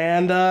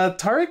 And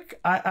Tarek,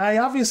 I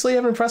obviously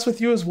am impressed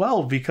with you as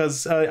well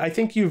because I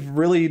think you've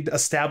really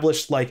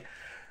established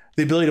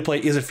the ability to play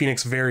Izzet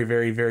Phoenix very,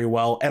 very, very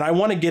well. And I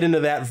want to get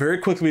into that very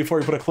quickly before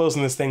we put a close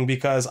on this thing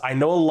because I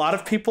know a lot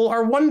of people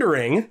are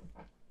wondering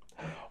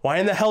why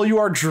in the hell you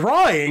are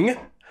drawing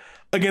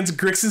against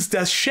Grixis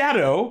Death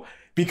Shadow,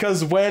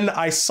 because when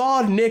I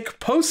saw Nick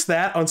post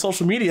that on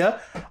social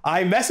media,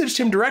 I messaged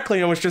him directly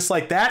and was just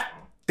like, that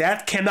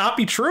cannot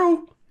be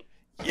true.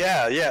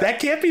 Yeah. That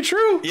can't be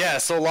true. Yeah,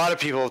 so a lot of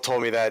people have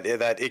told me that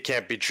it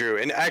can't be true.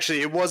 And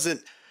actually, it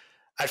wasn't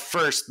at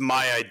first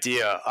my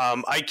idea.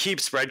 I keep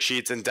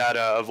spreadsheets and data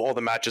of all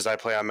the matches I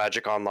play on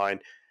Magic Online.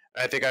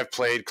 I think I've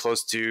played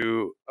close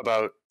to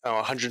about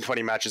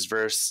 120 matches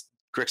versus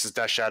Grixis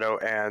Death Shadow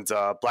and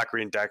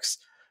Black-Green decks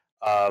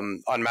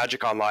on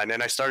Magic Online.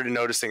 And I started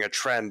noticing a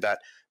trend that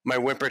my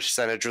win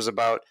percentage was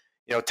about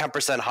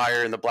 10%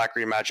 higher in the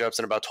Black-Green matchups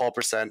and about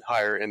 12%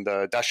 higher in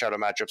the Death Shadow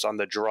matchups on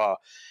the draw.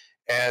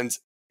 And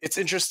it's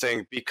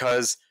interesting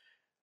because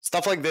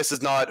stuff like this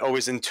is not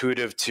always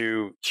intuitive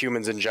to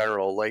humans in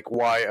general, like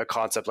why a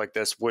concept like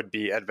this would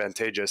be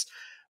advantageous.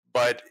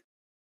 But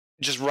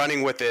just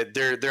running with it,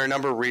 there are a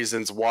number of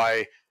reasons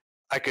why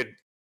I could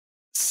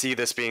see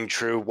this being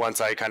true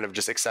once I kind of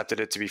just accepted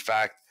it to be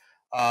fact.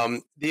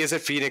 The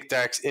Izzet Phoenix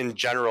decks in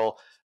general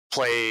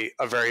play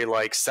a very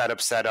like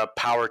setup,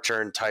 power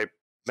turn type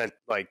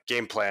like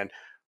game plan,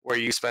 where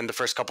you spend the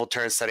first couple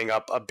turns setting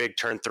up a big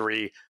turn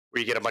 3 where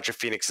you get a bunch of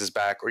Phoenixes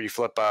back, or you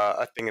flip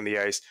a thing in the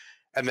ice,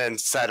 and then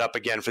set up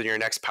again for your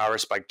next power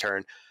spike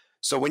turn.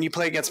 So when you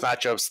play against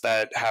matchups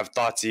that have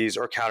Thoughtseize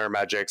or counter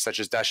magic, such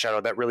as Death Shadow,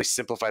 that really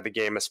simplify the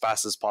game as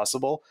fast as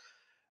possible,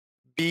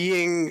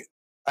 being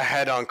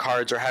ahead on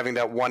cards or having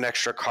that one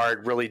extra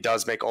card really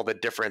does make all the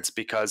difference,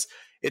 because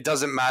it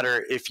doesn't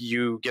matter if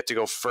you get to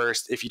go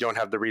first if you don't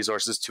have the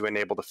resources to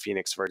enable the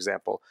Phoenix, for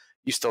example.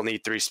 You still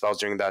need 3 spells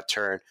during that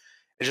turn.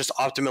 It's just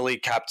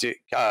optimally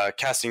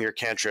casting your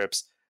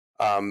cantrips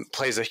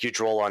plays a huge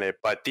role on it,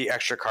 but the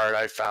extra card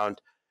I found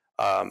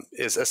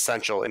is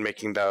essential in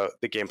making the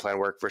game plan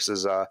work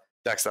versus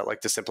decks that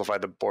like to simplify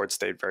the board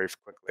state very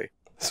quickly.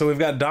 So we've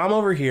got Dom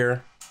over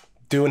here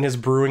doing his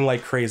brewing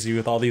like crazy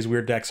with all these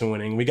weird decks and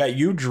winning. We got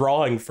you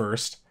drawing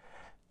first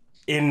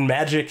in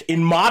Magic,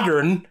 in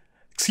Modern,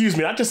 excuse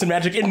me, not just in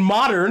Magic, in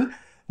Modern,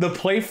 the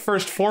play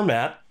first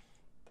format,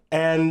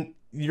 and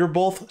you're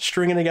both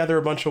stringing together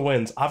a bunch of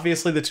wins.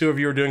 Obviously, the two of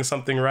you are doing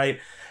something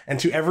right. And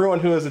to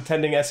everyone who is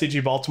attending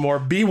SCG Baltimore,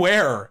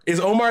 beware. Is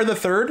Omar the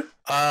third?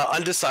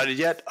 Undecided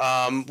yet.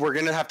 We're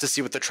going to have to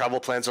see what the travel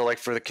plans are like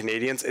for the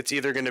Canadians. It's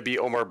either going to be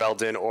Omar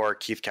Belden or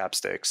Keith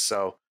Capsticks.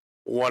 So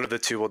one of the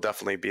two will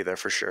definitely be there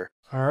for sure.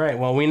 All right.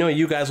 Well, we know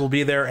you guys will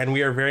be there, and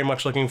we are very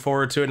much looking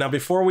forward to it. Now,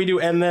 before we do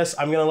end this,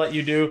 I'm going to let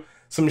you do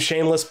some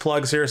shameless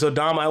plugs here. So,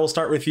 Dom, I will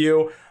start with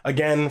you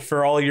again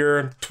for all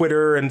your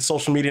Twitter and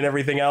social media and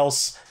everything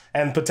else,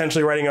 and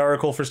potentially writing an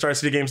article for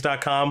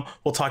StarCityGames.com.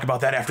 We'll talk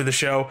about that after the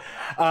show.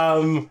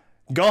 Go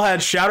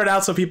ahead, shout it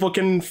out so people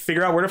can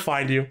figure out where to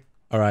find you.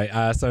 All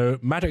right, so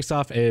Magic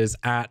stuff is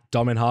at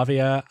Domin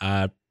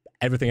Javier.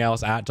 Everything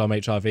else at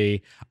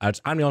DomHRV. I'm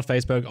on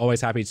Facebook,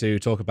 always happy to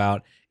talk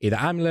about either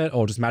Amulet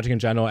or just Magic in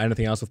general,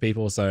 anything else with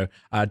people. So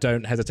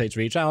don't hesitate to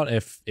reach out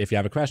if you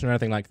have a question or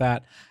anything like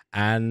that.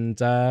 And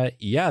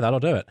yeah, that'll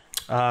do it.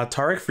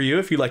 Tarek, for you,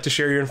 if you'd like to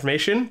share your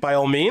information, by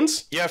all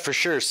means. Yeah, for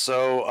sure.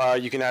 So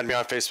you can add me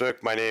on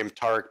Facebook. My name,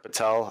 Tarek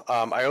Patel.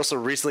 I also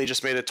recently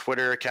just made a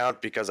Twitter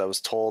account because I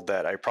was told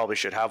that I probably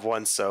should have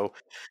one. So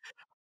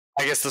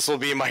I guess this will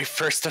be my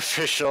first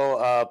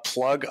official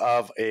plug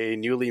of a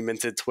newly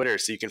minted Twitter.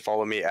 So you can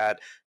follow me at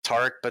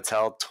Tarek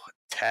Patel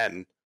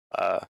 10.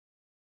 I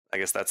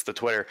guess that's the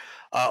Twitter.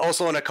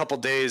 Also, in a couple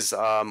days,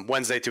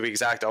 Wednesday to be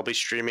exact, I'll be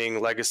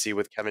streaming Legacy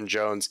with Kevin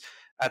Jones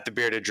at the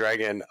Bearded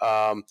Dragon.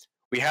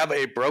 We have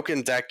a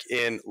broken deck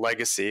in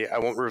Legacy. I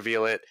won't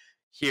reveal it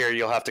here.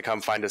 You'll have to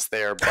come find us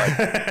there,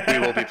 but we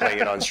will be playing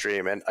it on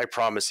stream, and I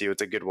promise you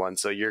it's a good one,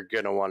 so you're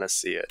going to want to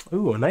see it.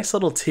 Ooh, a nice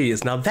little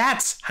tease. Now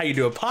that's how you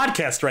do a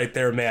podcast right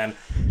there, man.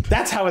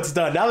 That's how it's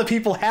done. Now the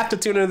people have to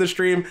tune into the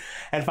stream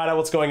and find out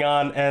what's going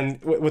on,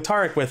 and with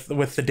Tarek,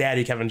 with the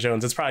daddy Kevin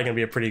Jones, it's probably going to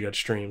be a pretty good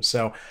stream.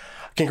 So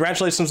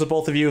congratulations to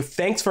both of you.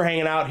 Thanks for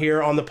hanging out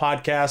here on the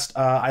podcast.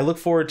 I look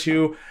forward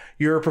to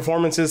your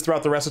performances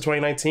throughout the rest of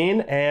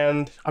 2019,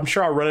 and I'm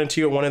sure I'll run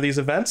into you at one of these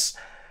events.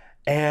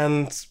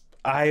 And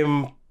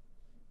I'm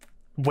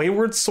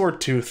Wayward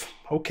Swordtooth.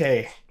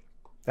 Okay,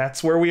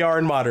 that's where we are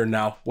in Modern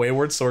now.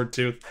 Wayward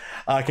Swordtooth.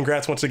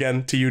 Congrats once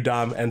again to you,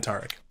 Dom and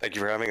Tarek. Thank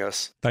you for having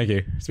us. Thank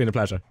you. It's been a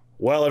pleasure.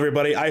 Well,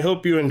 everybody, I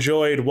hope you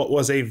enjoyed what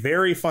was a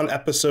very fun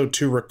episode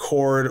to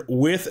record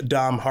with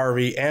Dom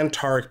Harvey and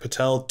Tarek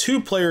Patel, two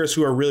players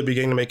who are really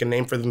beginning to make a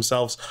name for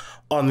themselves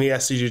on the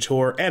SCG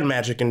Tour and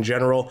Magic in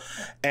general.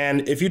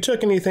 And if you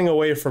took anything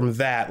away from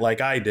that, like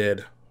I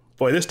did,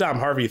 boy, this Dom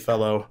Harvey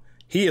fellow,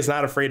 he is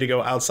not afraid to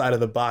go outside of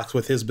the box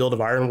with his build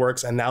of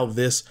Ironworks and now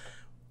this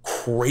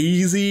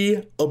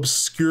crazy,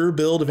 obscure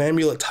build of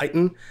Amulet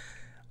Titan.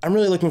 I'm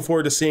really looking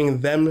forward to seeing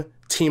them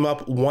team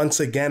up once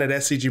again at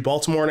SCG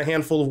Baltimore in a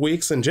handful of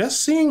weeks and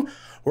just seeing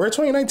where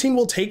 2019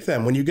 will take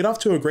them. When you get off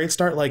to a great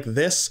start like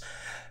this,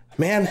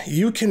 Man,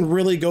 you can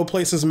really go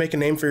places and make a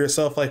name for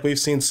yourself like we've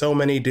seen so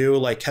many do,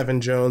 like Kevin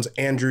Jones,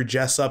 Andrew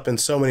Jessup, and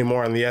so many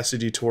more on the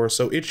SCG Tour.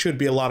 So it should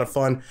be a lot of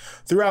fun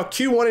throughout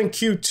Q1 and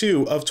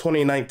Q2 of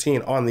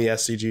 2019 on the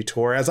SCG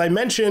Tour. As I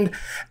mentioned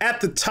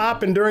at the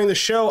top and during the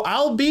show,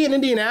 I'll be in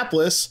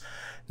Indianapolis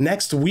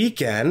next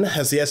weekend,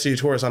 as the SCG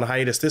Tour is on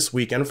hiatus this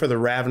weekend for the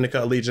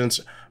Ravnica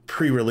Allegiance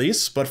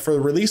pre-release. But for the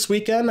release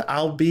weekend,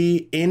 I'll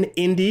be in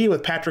Indy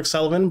with Patrick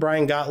Sullivan,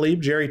 Brian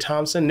Gottlieb, Jerry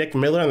Thompson, Nick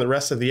Miller, and the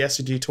rest of the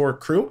SCG Tour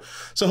crew.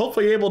 So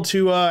hopefully you're able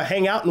to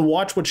hang out and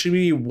watch what should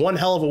be one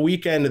hell of a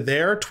weekend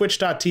there.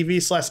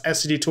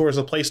 Twitch.tv/SCG Tour is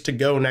a place to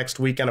go next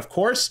weekend, of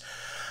course.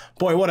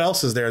 Boy, what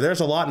else is there? There's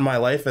a lot in my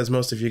life, as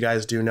most of you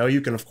guys do know.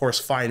 You can, of course,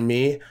 find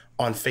me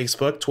on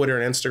Facebook, Twitter,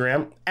 and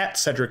Instagram at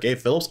Cedric A.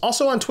 Phillips.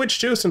 Also on Twitch,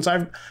 too, since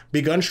I've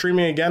begun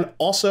streaming again.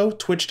 Also,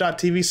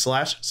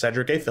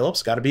 twitch.tv/Cedric A.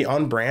 Phillips. Got to be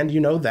on brand, you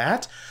know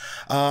that.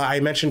 I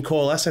mentioned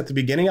Coalesce at the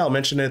beginning. I'll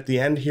mention it at the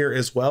end here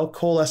as well.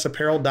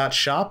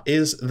 CoalesceApparel.shop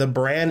is the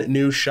brand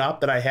new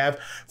shop that I have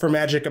for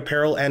Magic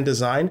apparel and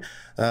design.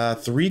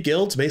 3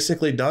 guilds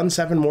basically done,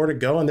 7 more to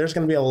go, and there's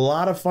going to be a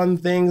lot of fun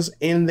things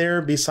in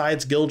there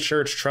besides guild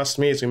shirts. Trust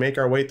me, as we make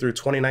our way through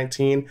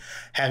 2019,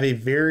 have a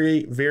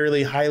very,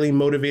 very highly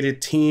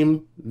motivated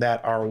team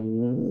that are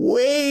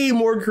way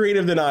more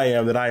creative than I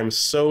am,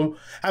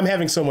 I'm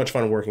having so much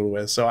fun working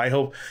with. So I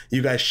hope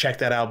you guys check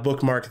that out,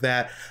 bookmark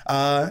that,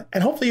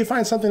 and hopefully you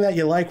find something that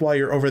you like while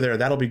you're over there.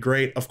 That'll be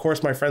great. Of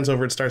course, my friends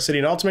over at Star City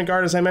and Ultimate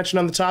Guard, as I mentioned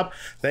on the top,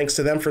 thanks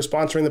to them for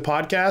sponsoring the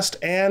podcast,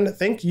 and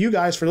thank you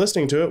guys for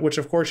listening to it, which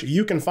of course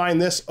you can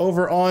find this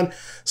over on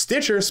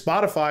Stitcher,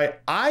 Spotify,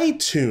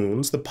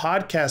 iTunes, the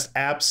podcast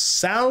app,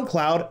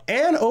 SoundCloud,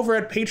 and over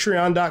at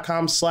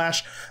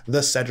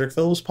patreon.com/the Cedric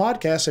Phillips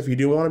podcast. If you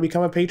do want to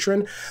become a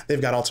patron,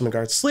 they've got Ultimate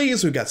Guard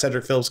sleeves, we've got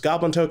Cedric Phillips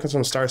Goblin tokens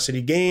from Star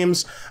City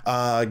Games,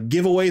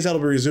 giveaways that'll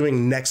be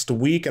resuming next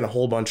week, and a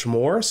whole bunch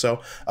more.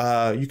 So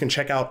you can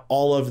check out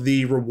all of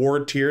the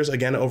reward tiers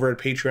again over at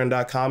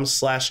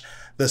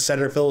patreon.com/the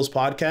Cedric Phillips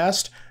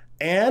podcast.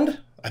 And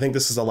I think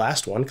this is the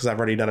last one because I've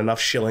already done enough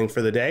shilling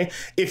for the day.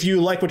 If you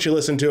like what you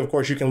listen to, of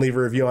course, you can leave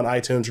a review on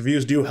iTunes.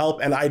 Reviews do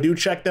help, and I do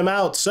check them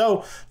out.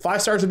 So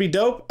 5 stars would be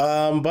dope.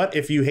 But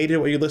if you hated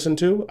what you listened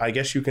to, I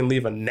guess you can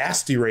leave a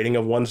nasty rating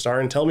of 1 star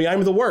and tell me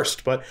I'm the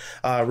worst. But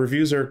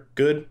reviews are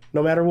good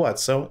no matter what.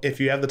 So if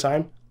you have the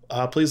time,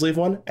 please leave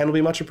one, and it'll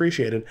be much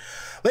appreciated.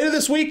 Later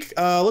this week,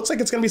 looks like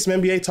it's going to be some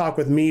NBA talk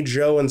with me,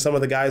 Joe, and some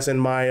of the guys in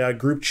my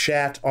group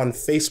chat on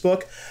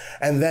Facebook.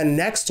 And then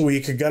next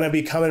week, going to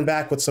be coming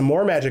back with some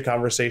more Magic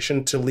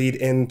conversation to lead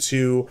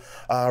into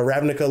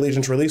Ravnica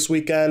Allegiance release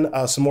weekend,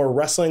 some more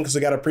wrestling because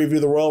we got to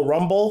preview the Royal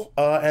Rumble,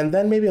 and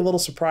then maybe a little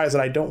surprise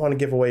that I don't want to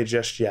give away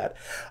just yet.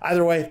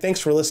 Either way, thanks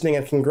for listening,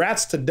 and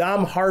congrats to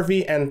Dom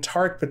Harvey and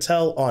Tariq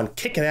Patel on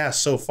kicking ass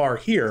so far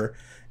here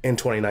in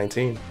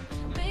 2019.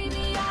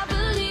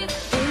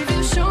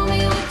 Show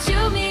me what you